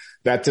people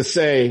that to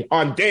say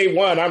on day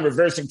one, I'm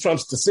reversing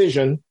Trump's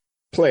decision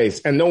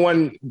place, and no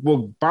one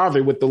will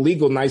bother with the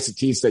legal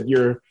niceties that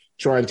you're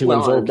trying to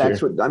invoke here.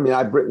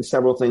 I've written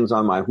several things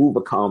on my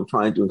Hoover column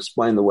trying to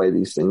explain the way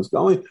these things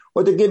going.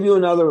 But to give you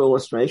another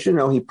illustration,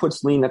 he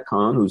puts Lena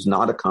Khan, who's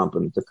not a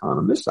competent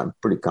economist. I'm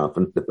pretty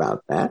confident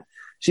about that.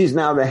 She's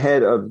now the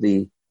head of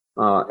the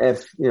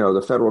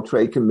the Federal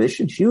Trade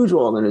Commission, huge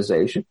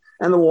organization.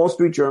 And the Wall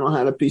Street Journal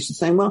had a piece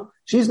saying, well,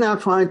 she's now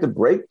trying to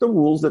break the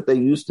rules that they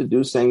used to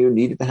do, saying you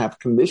needed to have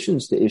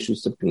commissions to issue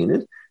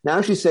subpoenas. Now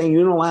she's saying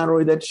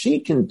unilaterally that she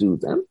can do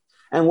them.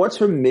 And what's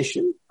her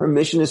mission? Her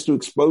mission is to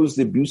expose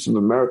the abuse of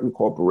American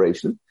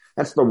corporations.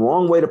 That's the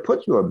wrong way to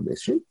put your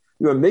mission.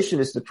 Your mission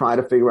is to try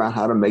to figure out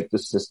how to make the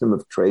system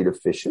of trade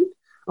efficient.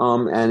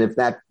 And if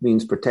that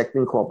means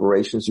protecting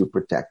corporations, you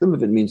protect them.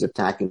 If it means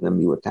attacking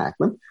them, you attack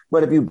them.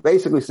 But if you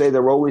basically say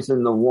they're always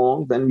in the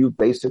wrong, then you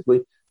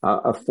basically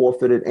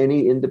forfeited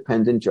any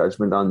independent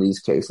judgment on these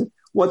cases,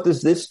 What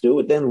does this do?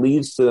 It then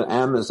leads to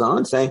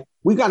Amazon saying,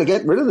 we got to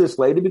get rid of this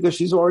lady because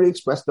she's already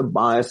expressed a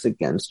bias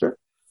against her.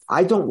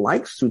 I don't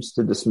like suits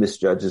to dismiss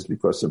judges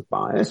because of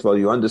bias. Well,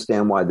 you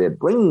understand why they're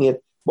bringing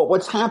it. But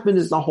what's happened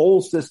is the whole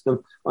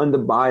system under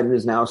Biden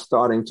is now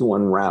starting to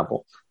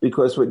unravel,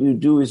 because what you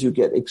do is you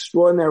get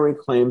extraordinary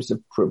claims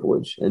of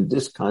privilege and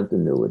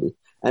discontinuity.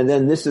 And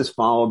then this is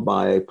followed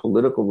by a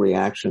political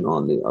reaction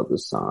on the other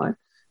side.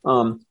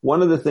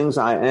 One of the things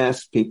I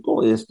ask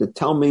people is to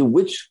tell me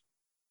which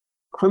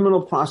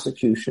criminal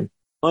prosecution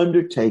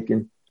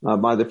undertaken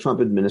by the Trump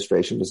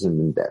administration was in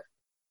vendetta.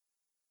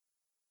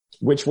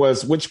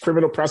 Which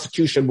criminal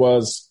prosecution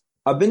was?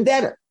 A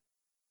vendetta.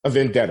 A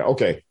vendetta.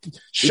 Okay.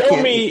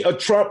 Show me a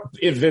Trump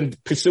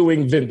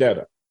pursuing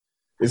vendetta.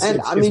 Is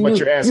what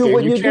you're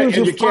asking.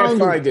 You can't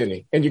find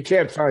any. And you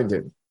can't find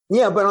any.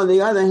 Yeah, but on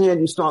the other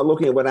hand, you start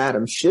looking at what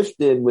Adam Schiff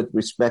did with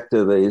respect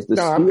to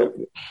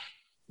the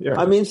yeah.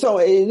 I mean, so,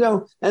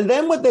 and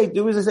then what they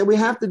do is they say we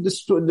have to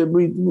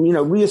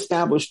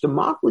reestablish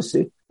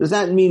democracy. Does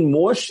that mean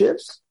more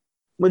Schiffs?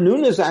 When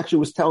Nunes actually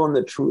was telling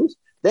the truth,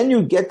 then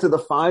you get to the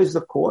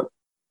FISA court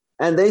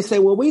and they say,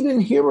 well, we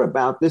didn't hear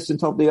about this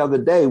until the other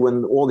day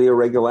when all the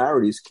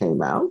irregularities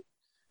came out.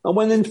 And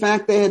when in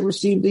fact they had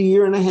received a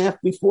year and a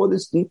half before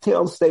this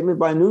detailed statement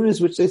by Nunes,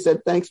 which they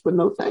said thanks, but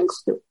no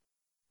thanks to.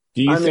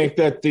 Do you think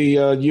that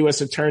the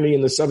U.S. attorney in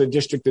the Southern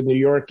District of New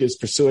York is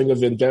pursuing a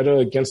vendetta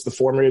against the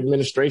former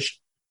administration?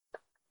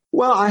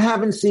 Well, I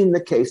haven't seen the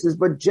cases,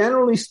 but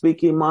generally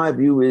speaking, my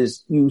view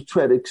is you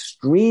tread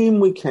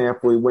extremely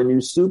carefully when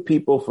you sue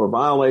people for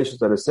violations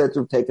that are said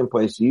to have taken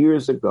place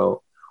years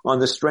ago on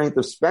the strength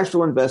of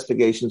special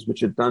investigations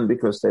which are done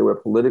because they were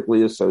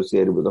politically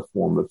associated with a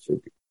former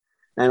figure.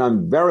 And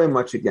I'm very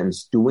much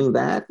against doing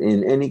that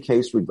in any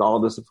case,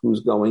 regardless of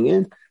who's going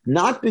in.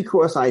 Not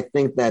because I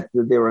think that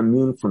they're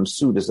immune from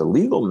suit as a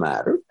legal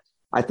matter.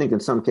 I think in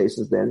some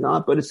cases they're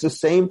not, but it's the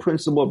same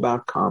principle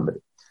about comedy.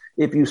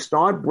 If you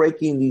start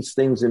breaking these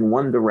things in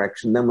one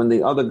direction, then when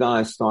the other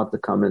guys start to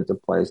come into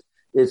place,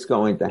 it's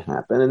going to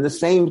happen. And the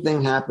same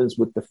thing happens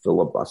with the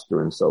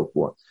filibuster and so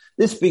forth.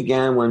 This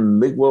began when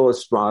Miguel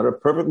Estrada, a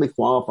perfectly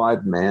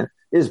qualified man,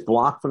 is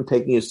blocked from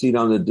taking a seat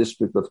on the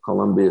District of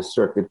Columbia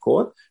Circuit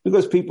Court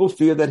because people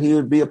fear that he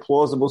would be a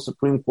plausible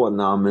Supreme Court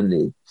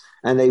nominee.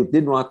 And they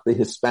didn't want the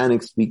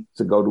Hispanic speak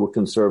to go to a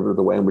conservative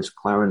the way in which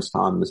Clarence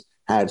Thomas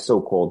had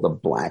so-called the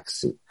black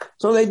seat.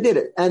 So they did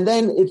it. And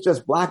then it's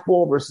just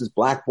blackball versus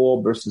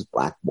blackball versus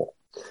blackball.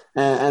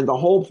 And the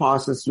whole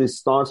process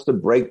starts to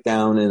break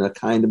down in a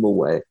kind of a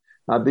way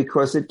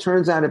because it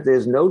turns out if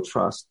there's no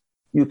trust,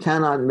 you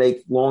cannot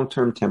make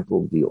long-term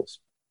temporal deals.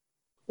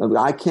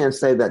 I can't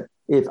say that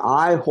if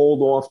I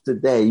hold off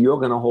today, you're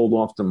going to hold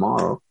off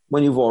tomorrow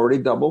when you've already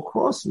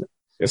double-crossed me.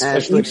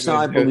 Especially and each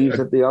side believes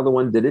that the other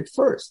one did it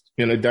first.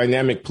 In a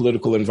dynamic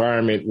political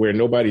environment where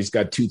nobody's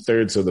got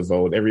 2/3 of the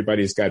vote,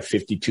 everybody's got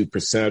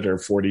 52% or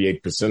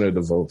 48% of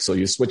the vote. So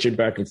you're switching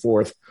back and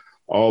forth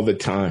all the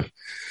time.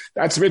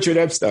 That's Richard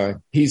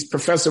Epstein. He's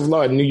professor of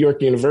law at New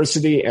York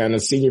University and a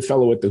senior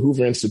fellow at the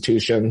Hoover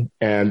Institution.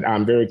 And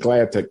I'm very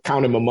glad to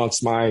count him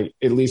amongst at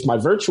least my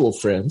virtual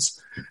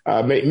friends.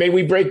 May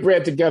we break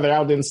bread together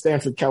out in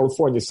Stanford,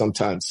 California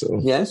sometime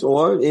soon. Yes,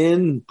 or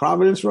in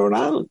Providence, Rhode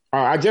Island.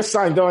 I just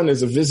signed on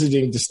as a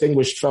visiting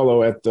distinguished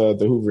fellow at the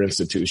Hoover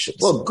Institution.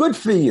 Well, good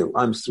for you.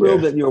 I'm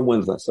thrilled that you're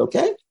with us,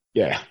 okay?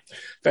 Yeah.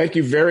 Thank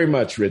you very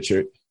much,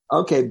 Richard.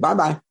 Okay,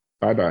 bye-bye.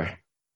 Bye-bye.